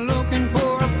 looking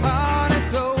for a pot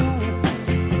of gold.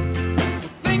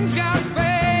 Things got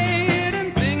bad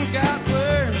and things got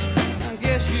worse, I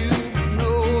guess you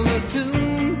know the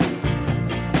tune.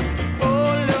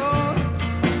 Oh Lord,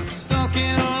 stuck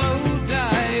in a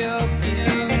low-die up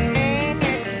in,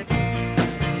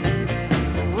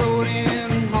 rode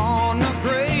in on a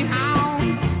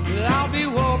Greyhound. I'll be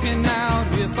walking out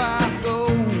if I go.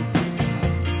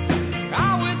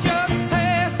 I was just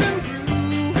passing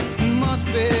through, must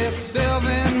be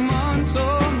 7 months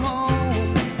or more.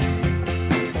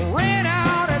 Ran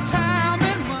out of time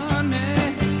and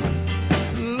money,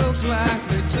 looks like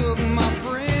they took my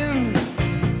friend.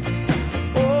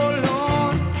 Oh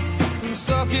Lord, I'm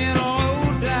stuck in a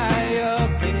low-die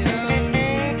up in.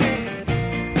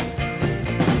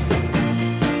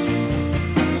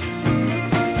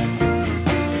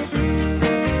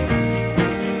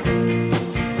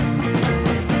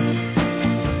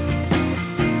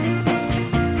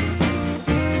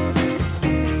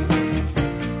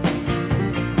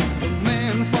 The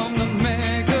man from the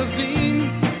magazine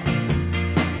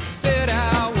set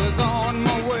out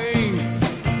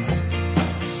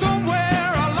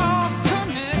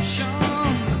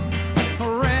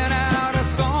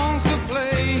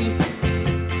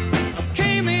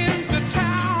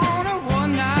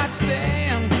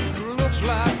looks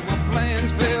like my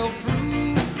plans fell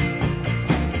through.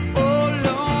 Oh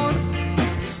Lord,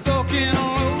 stuck in a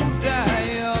low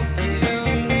dial.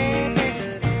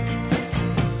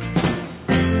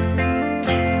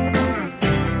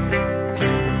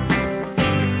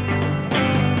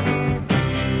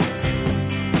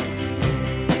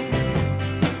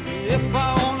 If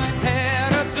I only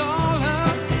had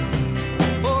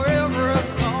 $1 for every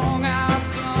song I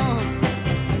sung,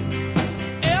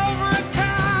 every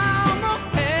time I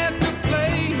had to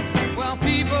play while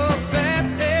people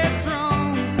sat there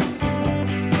drunk,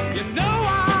 you know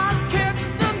I'd catch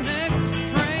the next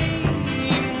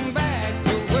train back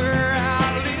to where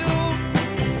I live.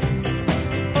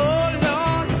 Oh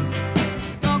Lord,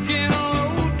 stuck in a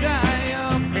low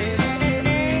dial.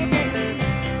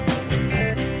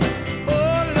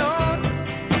 Oh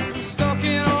Lord, stuck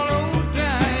in a low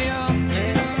dial.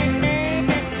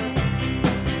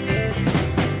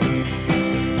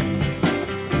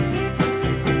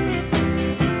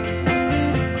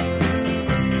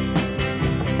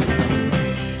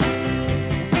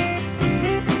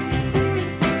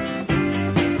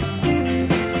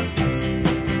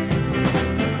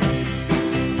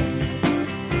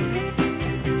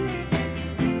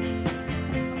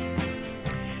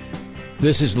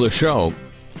 This is the show.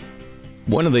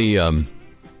 One of the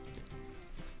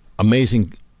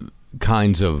amazing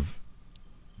kinds of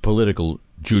political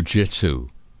jujitsu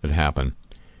that happen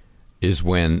is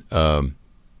when an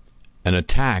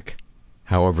attack,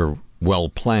 however well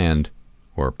planned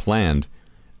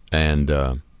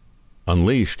and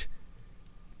unleashed,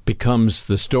 becomes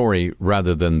the story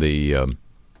rather than the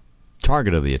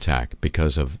target of the attack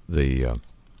because of the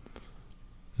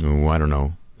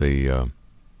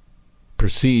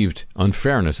perceived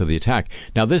unfairness of the attack.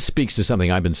 Now, this speaks to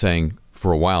something I've been saying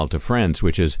for a while to friends,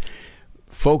 which is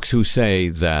folks who say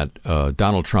that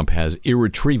Donald Trump has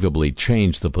irretrievably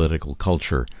changed the political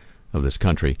culture of this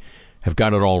country have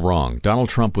got it all wrong. Donald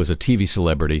Trump was a TV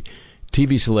celebrity.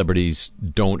 TV celebrities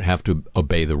don't have to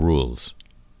obey the rules.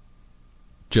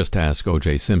 Just ask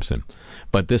O.J. Simpson.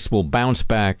 But this will bounce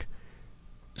back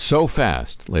so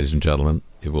fast, ladies and gentlemen,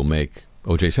 it will make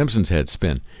O.J. Simpson's head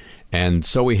spin. And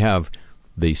so we have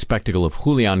the spectacle of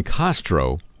Julian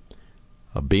Castro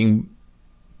being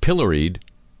pilloried,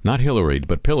 not Hillaried,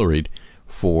 but pilloried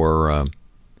for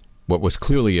what was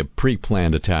clearly a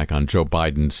pre-planned attack on Joe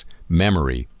Biden's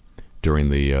memory during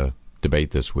the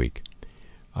debate this week,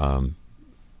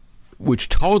 which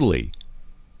totally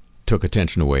took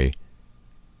attention away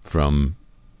from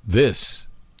Joe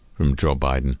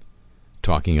Biden,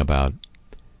 talking about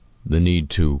the need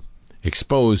to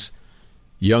expose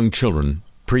young children,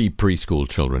 preschool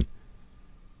children,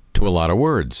 to a lot of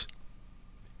words.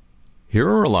 Here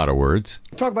are a lot of words.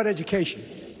 Talk about education.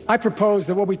 I propose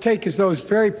that what we take is those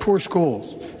very poor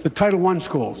schools, the Title I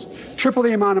schools, triple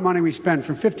the amount of money we spend,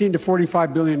 from $15 to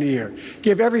 $45 billion a year.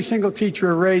 Give every single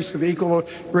teacher a raise to the equal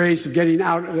raise of getting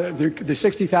out the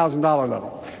 $60,000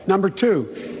 level. Number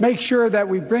two, make sure that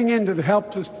we bring into the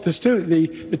help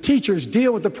the teachers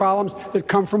deal with the problems that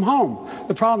come from home.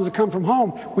 The problems that come from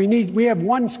home, we have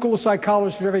one school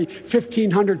psychologist for every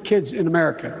 1,500 kids in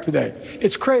America today.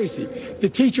 It's crazy. The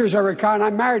teachers are, and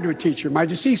I'm married to a teacher. My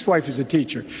deceased wife is a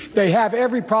teacher. They have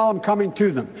every problem coming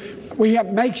to them. We have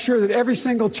to make sure that every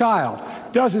single child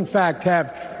does, in fact,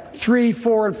 have 3,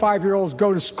 4, and 5-year-olds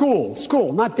go to school,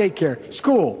 not daycare,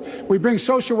 school. We bring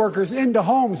social workers into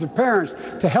homes of parents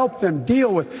to help them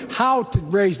deal with how to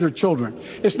raise their children.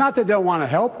 It's not that they don't want to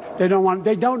help. They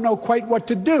don't know quite what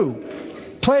to do.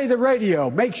 Play the radio.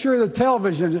 Make sure the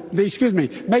television,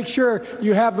 make sure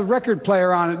you have the record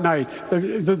player on at night,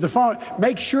 the phone.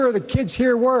 Make sure the kids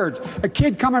hear words. A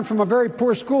kid coming from a very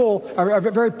poor school, or a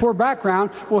very poor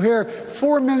background, will hear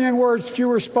 4 million words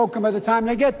fewer spoken by the time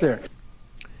they get there.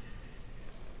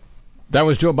 That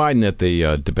was Joe Biden at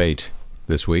the debate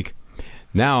this week.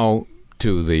 Now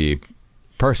to the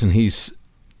person he's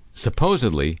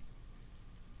supposedly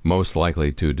most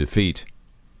likely to defeat,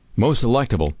 most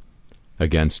electable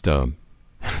against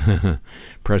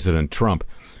President Trump,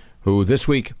 who this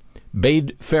week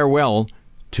bade farewell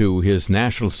to his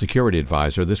national security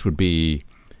advisor. This would be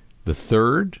the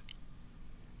third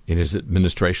in his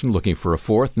administration, looking for a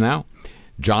fourth now.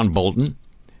 John Bolton,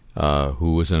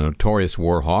 who was a notorious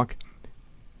war hawk.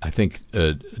 I think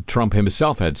Trump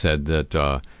himself had said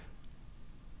that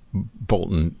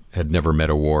Bolton had never met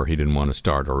a war he didn't want to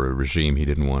start, or a regime he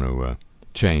didn't want to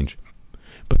change.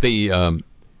 But the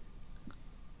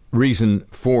reason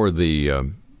for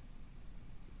the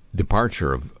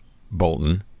departure of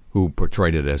Bolton, who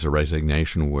portrayed it as a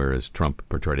resignation, whereas Trump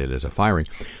portrayed it as a firing,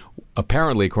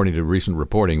 apparently, according to recent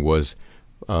reporting, was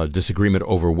disagreement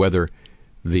over whether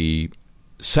the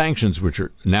sanctions which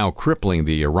are now crippling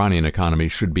the Iranian economy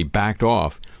should be backed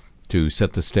off to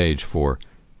set the stage for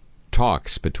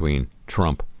talks between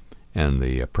Trump and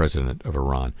the president of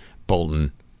Iran.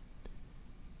 Bolton,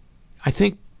 I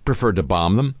think, preferred to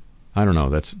bomb them. I don't know.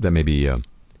 That may be a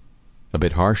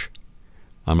bit harsh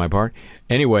on my part.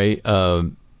 Anyway,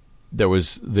 there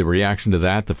was the reaction to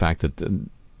that, the fact that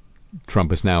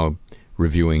Trump is now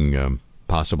reviewing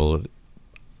possible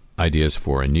ideas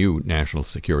for a new national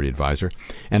security advisor.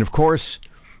 And, of course,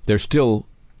 there's still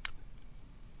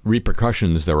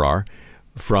repercussions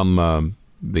from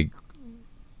the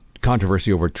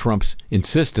controversy over Trump's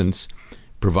insistence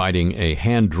providing a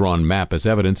hand-drawn map as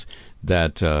evidence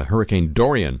that Hurricane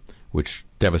Dorian, which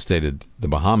devastated the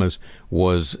Bahamas,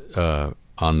 was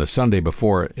on the Sunday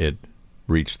before it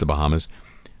reached the Bahamas,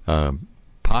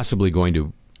 possibly going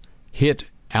to hit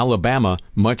Alabama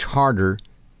much harder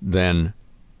than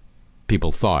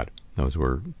people thought. Those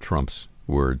were Trump's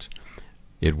words.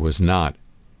 It was not,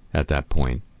 at that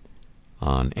point,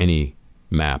 on any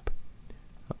map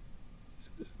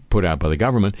put out by the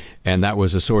government, and that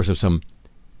was a source of some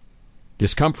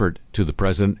discomfort to the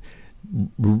president.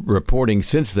 Reporting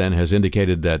since then has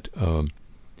indicated that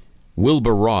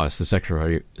Wilbur Ross, the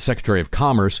Secretary of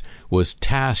Commerce, was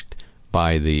tasked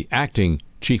by the acting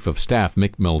Chief of Staff,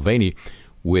 Mick Mulvaney,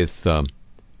 with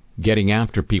getting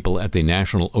after people at the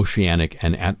National Oceanic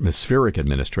and Atmospheric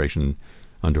Administration,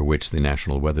 under which the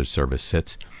National Weather Service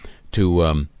sits,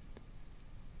 to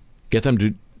get them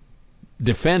to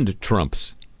defend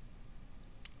Trump's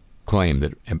claim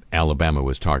that Alabama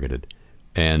was targeted,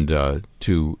 and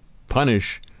to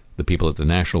punish the people at the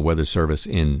National Weather Service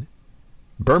in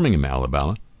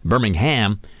Birmingham,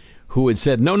 who had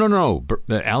said, no,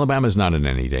 Alabama's not in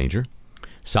any danger.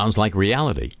 Sounds like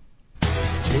reality.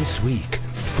 This week,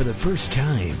 for the first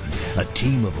time, a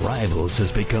team of rivals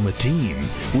has become a team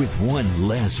with one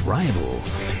less rival.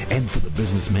 And for the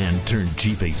businessman turned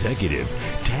chief executive,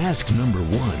 task number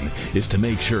one is to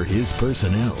make sure his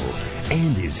personnel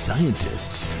and his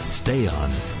scientists stay on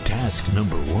task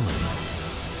number one.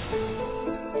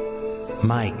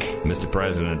 Mike. Mr.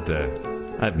 President,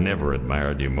 I've never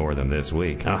admired you more than this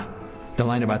week. The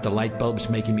line about the light bulbs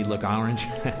making me look orange?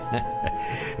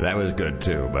 That was good,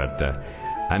 too, but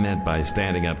I meant by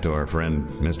standing up to our friend,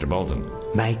 Mr. Bolton.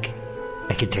 Mike,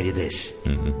 I can tell you this.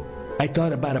 Mm-hmm. I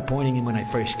thought about appointing him when I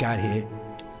first got here,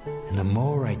 and the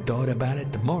more I thought about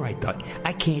it, the more I thought,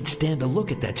 I can't stand to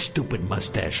look at that stupid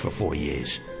mustache for 4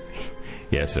 years.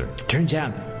 Yes, sir. Turns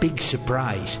out, big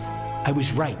surprise, I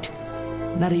was right.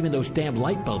 Not even those damn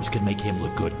light bulbs can make him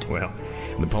look good. Well,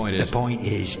 the point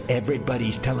is,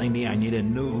 everybody's telling me I need a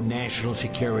new national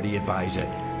security advisor.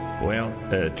 Well,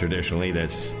 traditionally,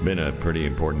 that's been a pretty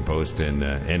important post in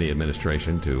any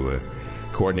administration to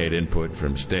coordinate input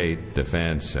from state,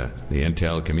 defense, the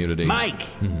intel community. Mike,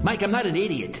 I'm not an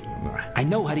idiot. I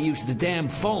know how to use the damn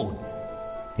phone.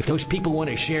 If those people want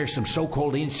to share some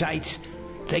so-called insights,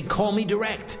 they can call me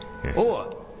direct. Yes.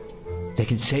 Or they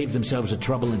can save themselves the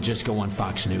trouble and just go on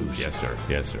Fox News. Yes, sir.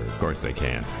 Of course they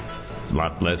can. A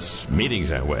lot less meetings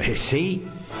that way. See?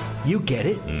 You get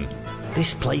it.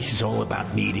 This place is all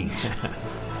about meetings.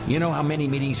 You know how many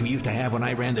meetings we used to have when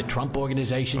I ran the Trump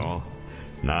organization? Oh,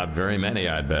 not very many,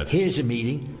 I bet. Here's a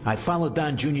meeting. I follow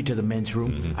Don Jr. to the men's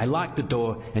room. Mm-hmm. I lock the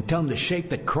door and tell him to shake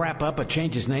the crap up or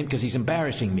change his name because he's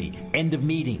embarrassing me. End of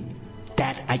meeting.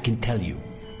 That I can tell you.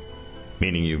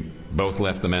 Meaning you both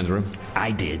left the men's room?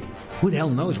 I did. Who the hell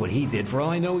knows what he did? For all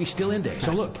I know, he's still in there.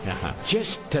 So look,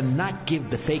 just to not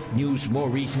give the fake news more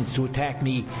reasons to attack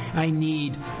me, I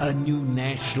need a new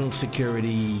national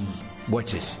security...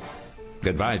 What's this?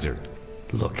 Advisor.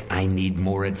 Look, I need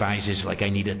more advisors like I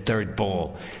need a third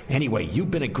ball. Anyway,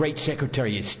 you've been a great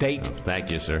Secretary of State. Oh,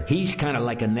 thank you, sir. He's kind of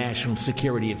like a national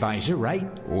security advisor, right?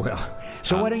 Well...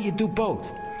 So why don't you do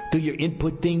both? Do your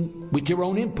input thing with your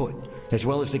own input, as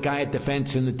well as the guy at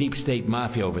Defense and the deep state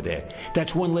mafia over there.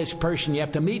 That's one less person you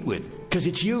have to meet with, because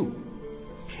it's you.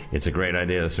 It's a great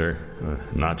idea, sir.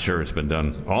 Not sure it's been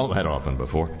done all that often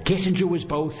before. Kissinger was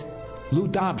both. Lou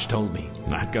Dobbs told me.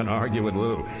 Not gonna argue with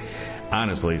Lou.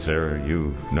 Honestly, sir,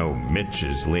 you know Mitch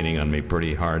is leaning on me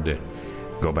pretty hard to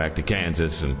go back to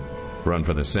Kansas and run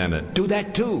for the Senate. Do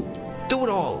that too. Do it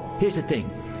all. Here's the thing.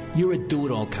 You're a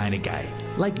do-it-all kind of guy,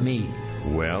 like me.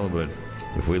 Well, but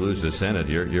if we lose the Senate,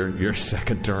 your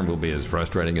second term will be as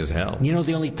frustrating as hell. You know,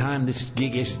 the only time this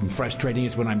gig isn't frustrating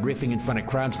is when I'm riffing in front of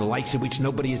crowds the likes of which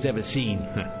nobody has ever seen.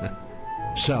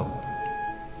 So,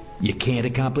 you can't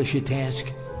accomplish your task?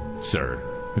 Sir,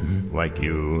 like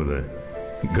you,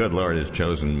 the good Lord has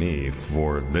chosen me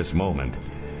for this moment.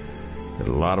 A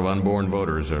lot of unborn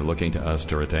voters are looking to us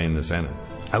to retain the Senate.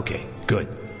 Okay, good.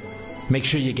 Make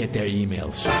sure you get their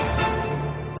emails.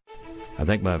 I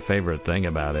think my favorite thing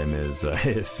about him is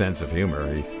his sense of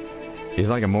humor. He's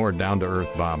like a more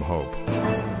down-to-earth Bob Hope.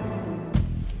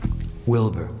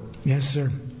 Wilbur. Yes,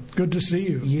 sir. Good to see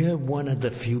you. You're one of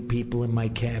the few people in my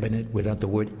cabinet without the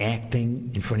word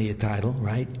acting in front of your title,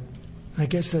 right? I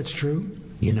guess that's true.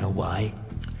 You know why?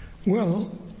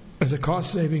 Well, as a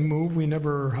cost-saving move, we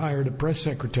never hired a press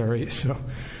secretary, so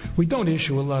we don't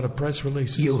issue a lot of press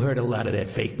releases. You heard a lot of that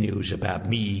fake news about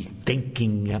me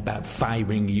thinking about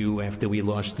firing you after we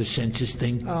lost the census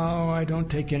thing. Oh, I don't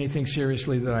take anything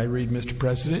seriously that I read, Mr.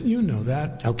 President. You know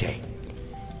that. Okay.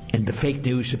 And the fake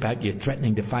news about you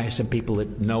threatening to fire some people at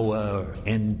NOAA or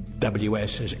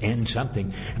NWS as N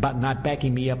something, about not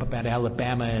backing me up about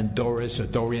Alabama and Doris or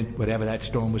Dorian, whatever that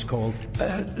storm was called.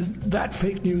 That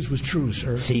fake news was true,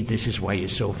 sir. See, this is why you're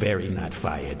so very not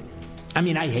fired. I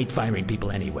mean, I hate firing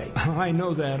people anyway. I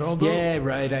know that, although... Yeah,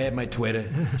 right, I have my Twitter.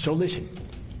 So listen,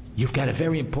 you've got a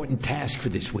very important task for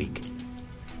this week.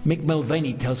 Mick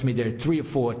Mulvaney tells me there are 3 or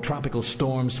 4 tropical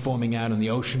storms forming out in the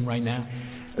ocean right now.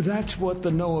 That's what the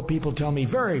NOAA people tell me.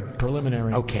 Very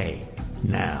preliminary. Okay,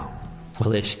 now, well,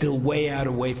 they're still way out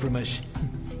away from us.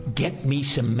 Get me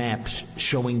some maps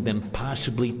showing them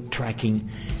possibly tracking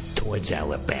towards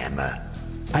Alabama.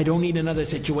 I don't need another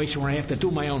situation where I have to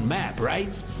do my own map, right?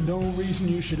 No reason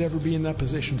you should ever be in that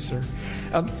position, sir.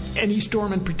 Any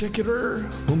storm in particular?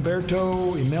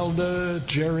 Humberto, Imelda,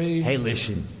 Jerry? Hey,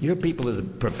 listen, your people are the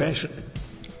professional.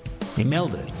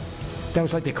 Imelda. That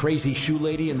was like the crazy shoe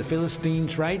lady in the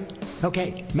Philistines, right?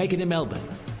 Okay, make it Imelda.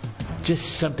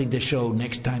 Just something to show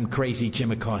next time crazy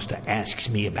Jim Acosta asks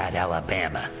me about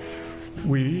Alabama.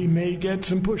 We may get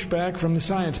some pushback from the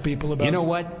science people about... You know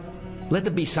what? Let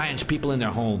them be science people in their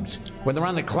homes. When they're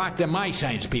on the clock, they're my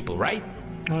science people, right?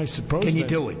 I suppose. Can you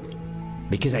do it?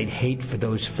 Because I'd hate for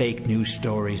those fake news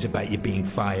stories about you being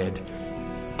fired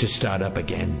to start up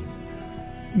again.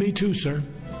 Me too, sir.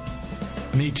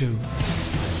 Me too.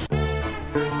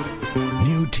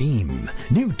 New team,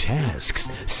 new tasks,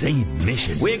 same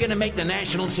mission. We're going to make the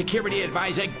National Security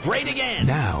Advisor great again.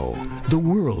 Now, the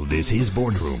world is his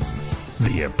boardroom.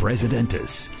 Via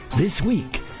Presidentus. This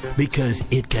week, because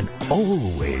it can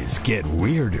always get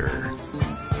weirder.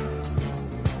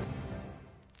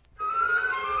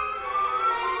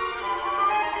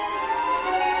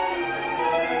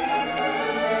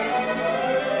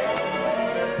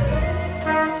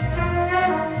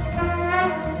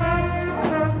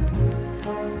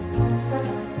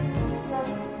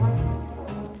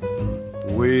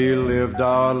 We lived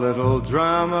our little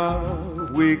drama,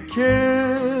 we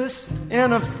kissed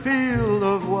in a field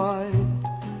of white,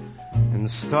 and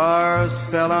stars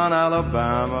fell on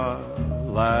Alabama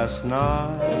last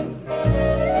night.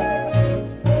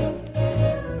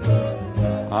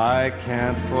 I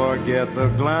can't forget the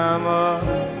glamour,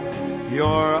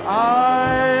 your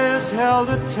eyes held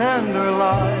a tender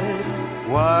light,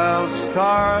 while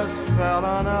stars fell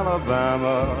on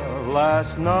Alabama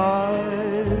last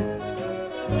night.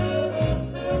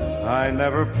 I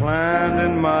never planned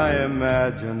in my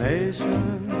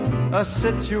imagination a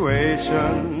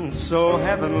situation so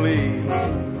heavenly,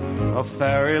 a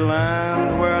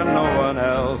fairyland where no one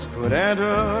else could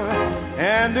enter,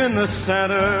 and in the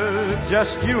center,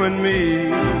 just you and me.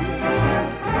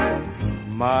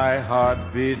 My heart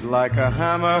beat like a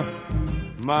hammer,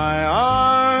 my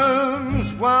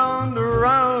arms wound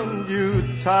around you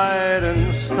tight,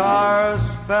 and stars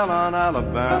fell on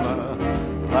Alabama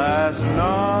last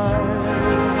night.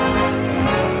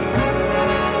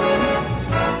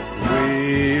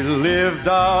 We lived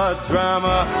our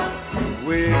drama,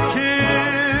 we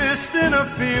kissed in a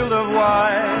field of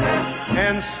white,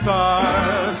 and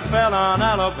stars fell on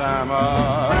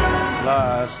Alabama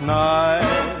last night.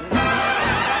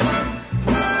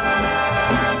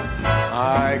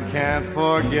 I can't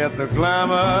forget the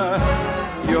glamour,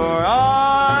 your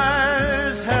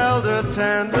eyes held a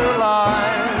tender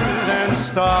light, and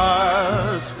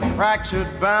stars fractured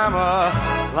Bama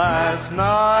last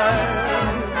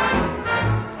night.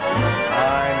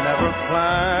 I never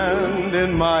planned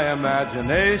in my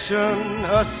imagination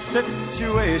a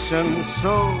situation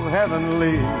so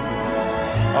heavenly,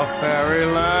 a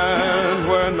fairyland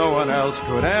where no one else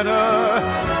could enter,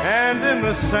 and in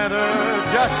the center,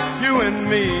 just you and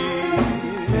me.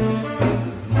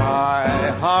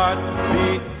 My heart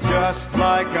beat just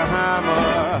like a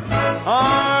hammer,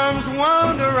 arms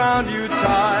wound around you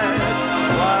tight,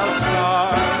 while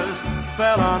stars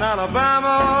fell on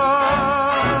Alabama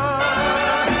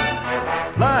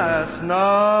last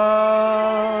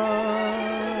night.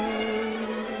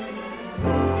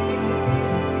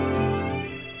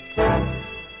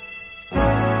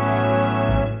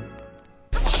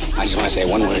 I just want to say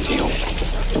one word to you.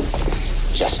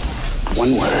 Just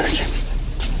one word.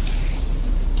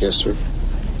 Yes, sir.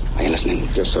 Are you listening?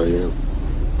 Yes, I am.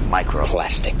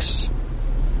 Microplastics.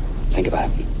 Think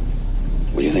about it.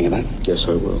 Will you think about it? Yes,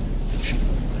 I will.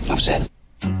 Enough said.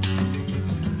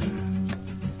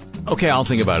 Okay, I'll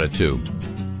think about it too.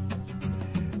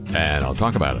 And I'll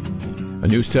talk about it. A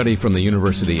new study from the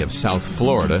University of South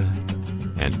Florida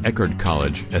and Eckerd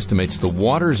College estimates the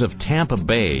waters of Tampa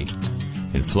Bay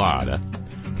in Florida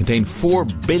contain 4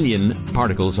 billion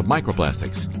particles of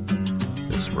microplastics.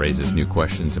 This raises new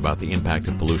questions about the impact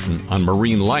of pollution on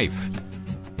marine life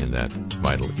in that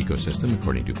vital ecosystem,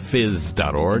 according to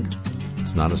phys.org.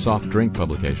 It's not a soft drink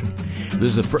publication.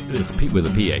 This is it's with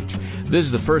a PH. This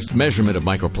is the first measurement of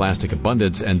microplastic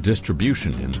abundance and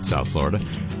distribution in South Florida.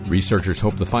 Researchers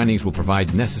hope the findings will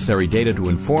provide necessary data to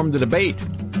inform the debate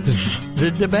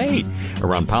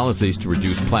around policies to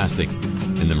reduce plastic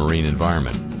in the marine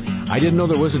environment. I didn't know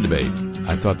there was a debate.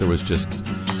 I thought there was just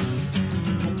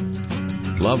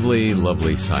lovely,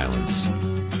 lovely silence.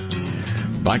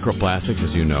 Microplastics,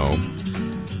 as you know,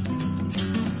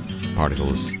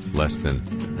 particles less than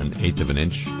an eighth of an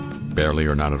inch, barely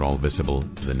or not at all visible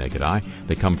to the naked eye.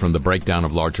 They come from the breakdown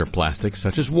of larger plastics,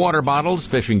 such as water bottles,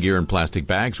 fishing gear, and plastic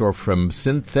bags, or from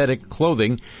synthetic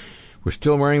clothing. We're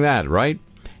still wearing that, right?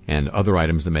 And other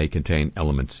items that may contain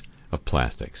elements of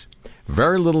plastics.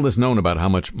 Very little is known about how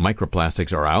much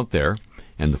microplastics are out there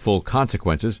and the full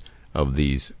consequences of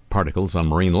these particles on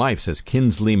marine life, says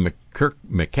Kinsley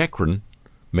McEachran,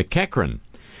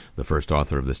 the first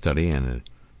author of the study and a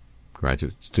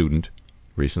graduate student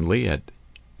recently at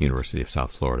University of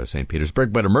South Florida, St.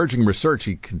 Petersburg. But emerging research,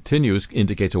 he continues,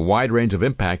 indicates a wide range of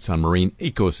impacts on marine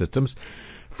ecosystems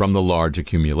from the large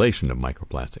accumulation of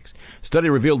microplastics. Study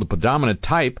revealed the predominant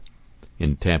type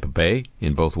in Tampa Bay,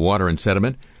 in both water and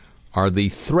sediment, are the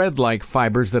thread-like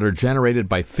fibers that are generated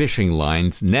by fishing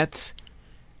lines, nets,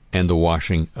 and the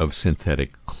washing of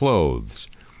synthetic clothes.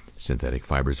 Synthetic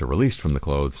fibers are released from the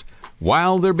clothes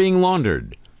while they're being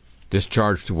laundered,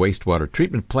 discharged to wastewater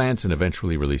treatment plants, and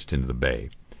eventually released into the bay.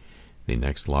 The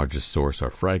next largest source are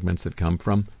fragments that come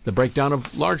from the breakdown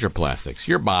of larger plastics,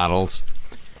 your bottles,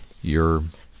 your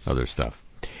other stuff.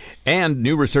 And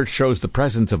new research shows the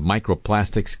presence of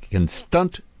microplastics can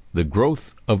stunt the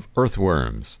growth of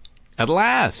earthworms. At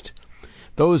last!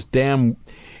 Those damn...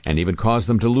 and even cause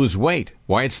them to lose weight.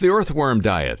 Why, it's the earthworm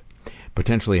diet,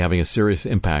 potentially having a serious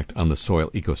impact on the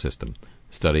soil ecosystem.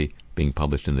 Study being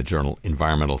published in the journal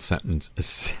Environmental Science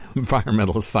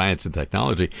and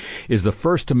Technology is the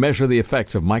first to measure the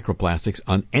effects of microplastics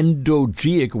on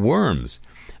endogeeic worms.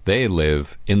 They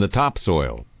live in the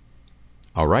topsoil.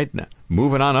 All right, now,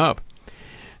 moving on up.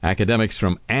 Academics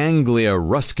from Anglia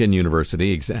Ruskin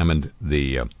University examined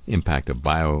the impact of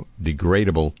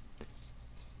biodegradable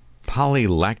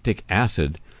polylactic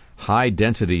acid,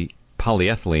 high-density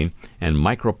polyethylene, and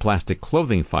microplastic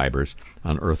clothing fibers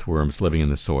on earthworms living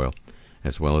in the soil,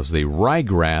 as well as the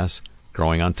ryegrass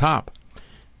growing on top.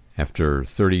 After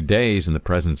 30 days in the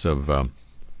presence of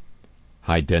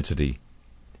high-density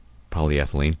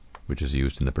polyethylene, which is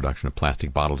used in the production of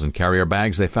plastic bottles and carrier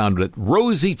bags, they found that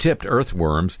rosy-tipped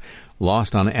earthworms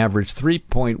lost on average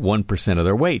 3.1% of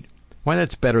their weight. Why,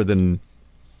 that's better than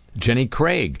Jenny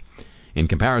Craig. In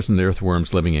comparison, the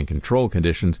earthworms living in control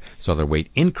conditions saw their weight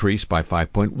increase by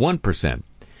 5.1%. At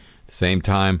the same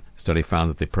time, the study found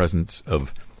that the presence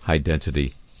of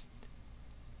high-density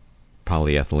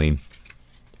polyethylene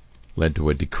led to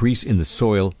a decrease in the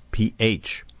soil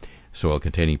pH. Soil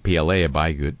containing PLA, a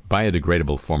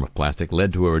biodegradable form of plastic,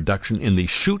 led to a reduction in the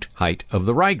shoot height of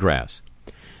the ryegrass.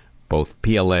 Both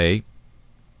PLA,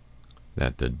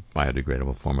 that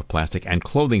biodegradable form of plastic, and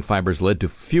clothing fibers led to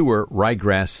fewer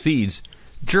ryegrass seeds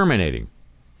germinating.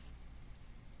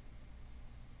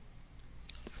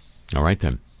 All right,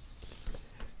 then.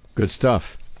 Good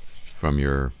stuff from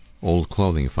your old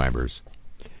clothing fibers.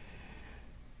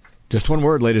 Just one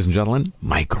word, ladies and gentlemen: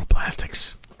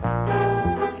 microplastics.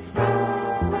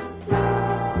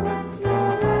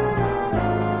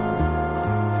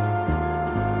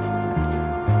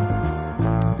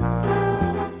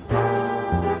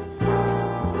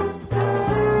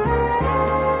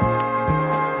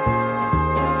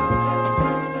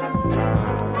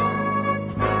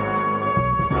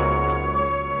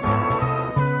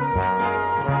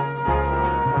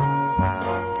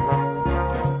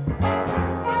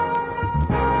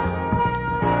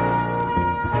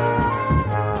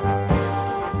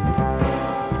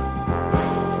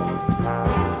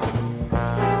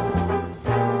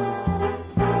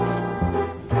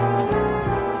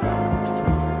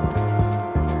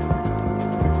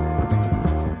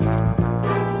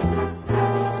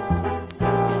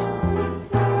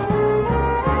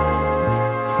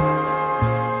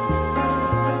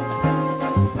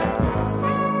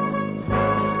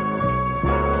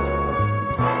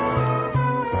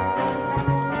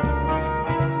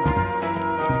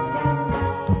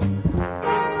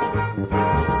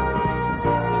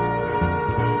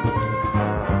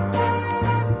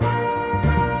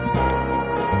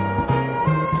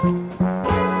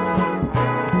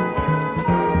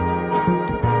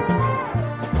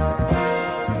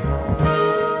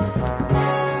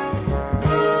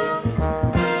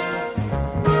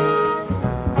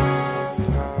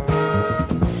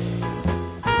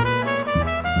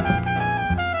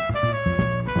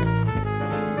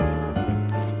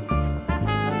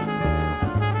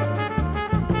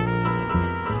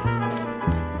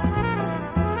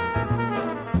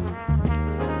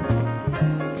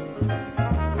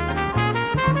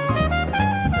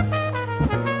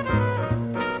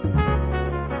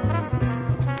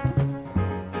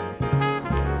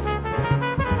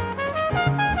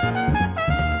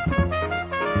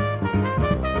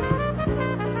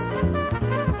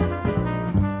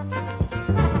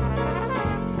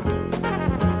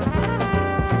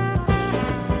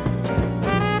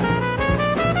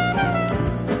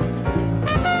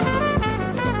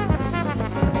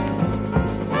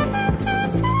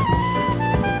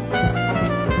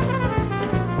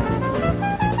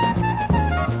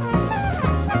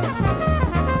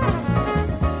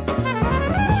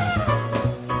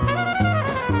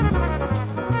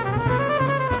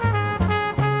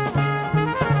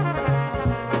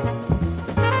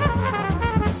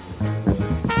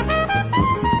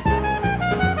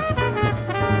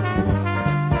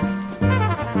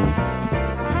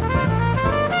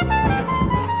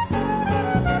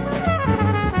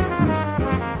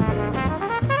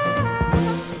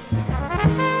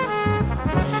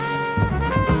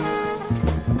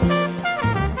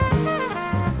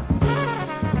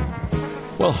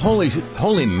 Well,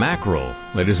 holy mackerel,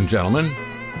 ladies and gentlemen.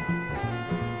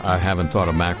 I haven't thought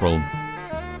of mackerel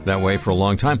that way for a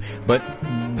long time, but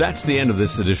that's the end of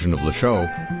this edition of the show.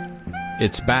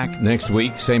 It's back next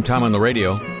week, same time on the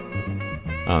radio,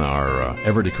 on our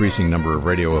ever-decreasing number of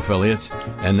radio affiliates,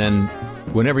 and then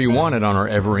whenever you want it on our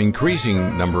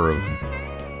ever-increasing number of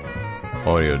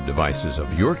audio devices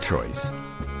of your choice.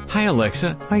 Hi,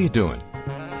 Alexa. How you doing?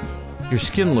 Your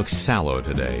skin looks sallow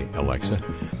today, Alexa.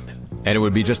 And it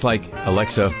would be just like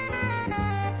Alexa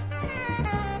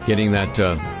getting that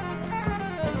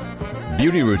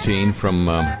beauty routine from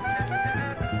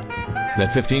that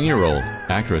 15-year-old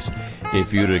actress,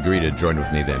 if you'd agree to join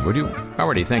with me then. Would you?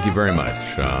 Alrighty, thank you very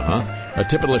much. A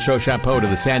tip of the show chapeau to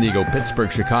the San Diego,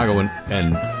 Pittsburgh, Chicago,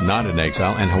 and Not in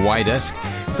Exile, and Hawaii desk.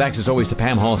 Thanks as always to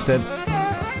Pam Halstead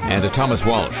and to Thomas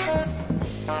Walsh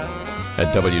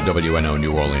at WWNO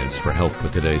New Orleans for help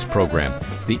with today's program.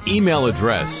 The email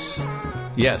address,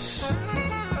 yes,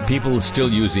 people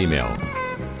still use email.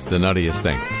 It's the nuttiest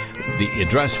thing. The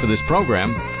address for this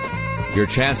program, your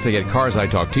chance to get Cars I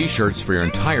Talk t-shirts for your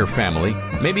entire family,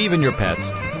 maybe even your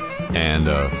pets, and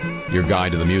your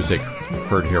guide to the music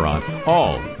heard here on,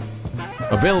 all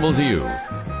available to you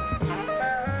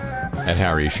at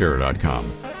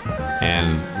harryshearer.com.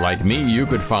 And like me, you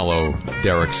could follow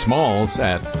Derek Smalls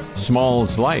at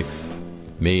Smalls Life.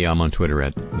 Me, I'm on Twitter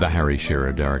at The Harry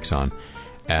Shearer. Derek's on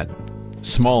at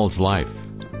Smalls Life.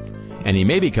 And he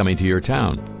may be coming to your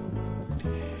town.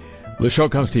 The show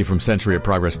comes to you from Century of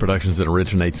Progress Productions that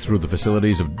originates through the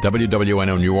facilities of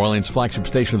WWNO New Orleans, flagship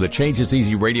station of the Changes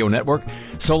Easy Radio Network.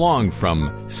 So long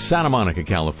from Santa Monica,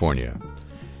 California.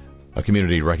 A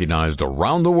community recognized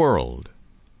around the world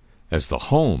as the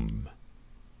home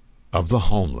of the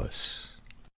homeless.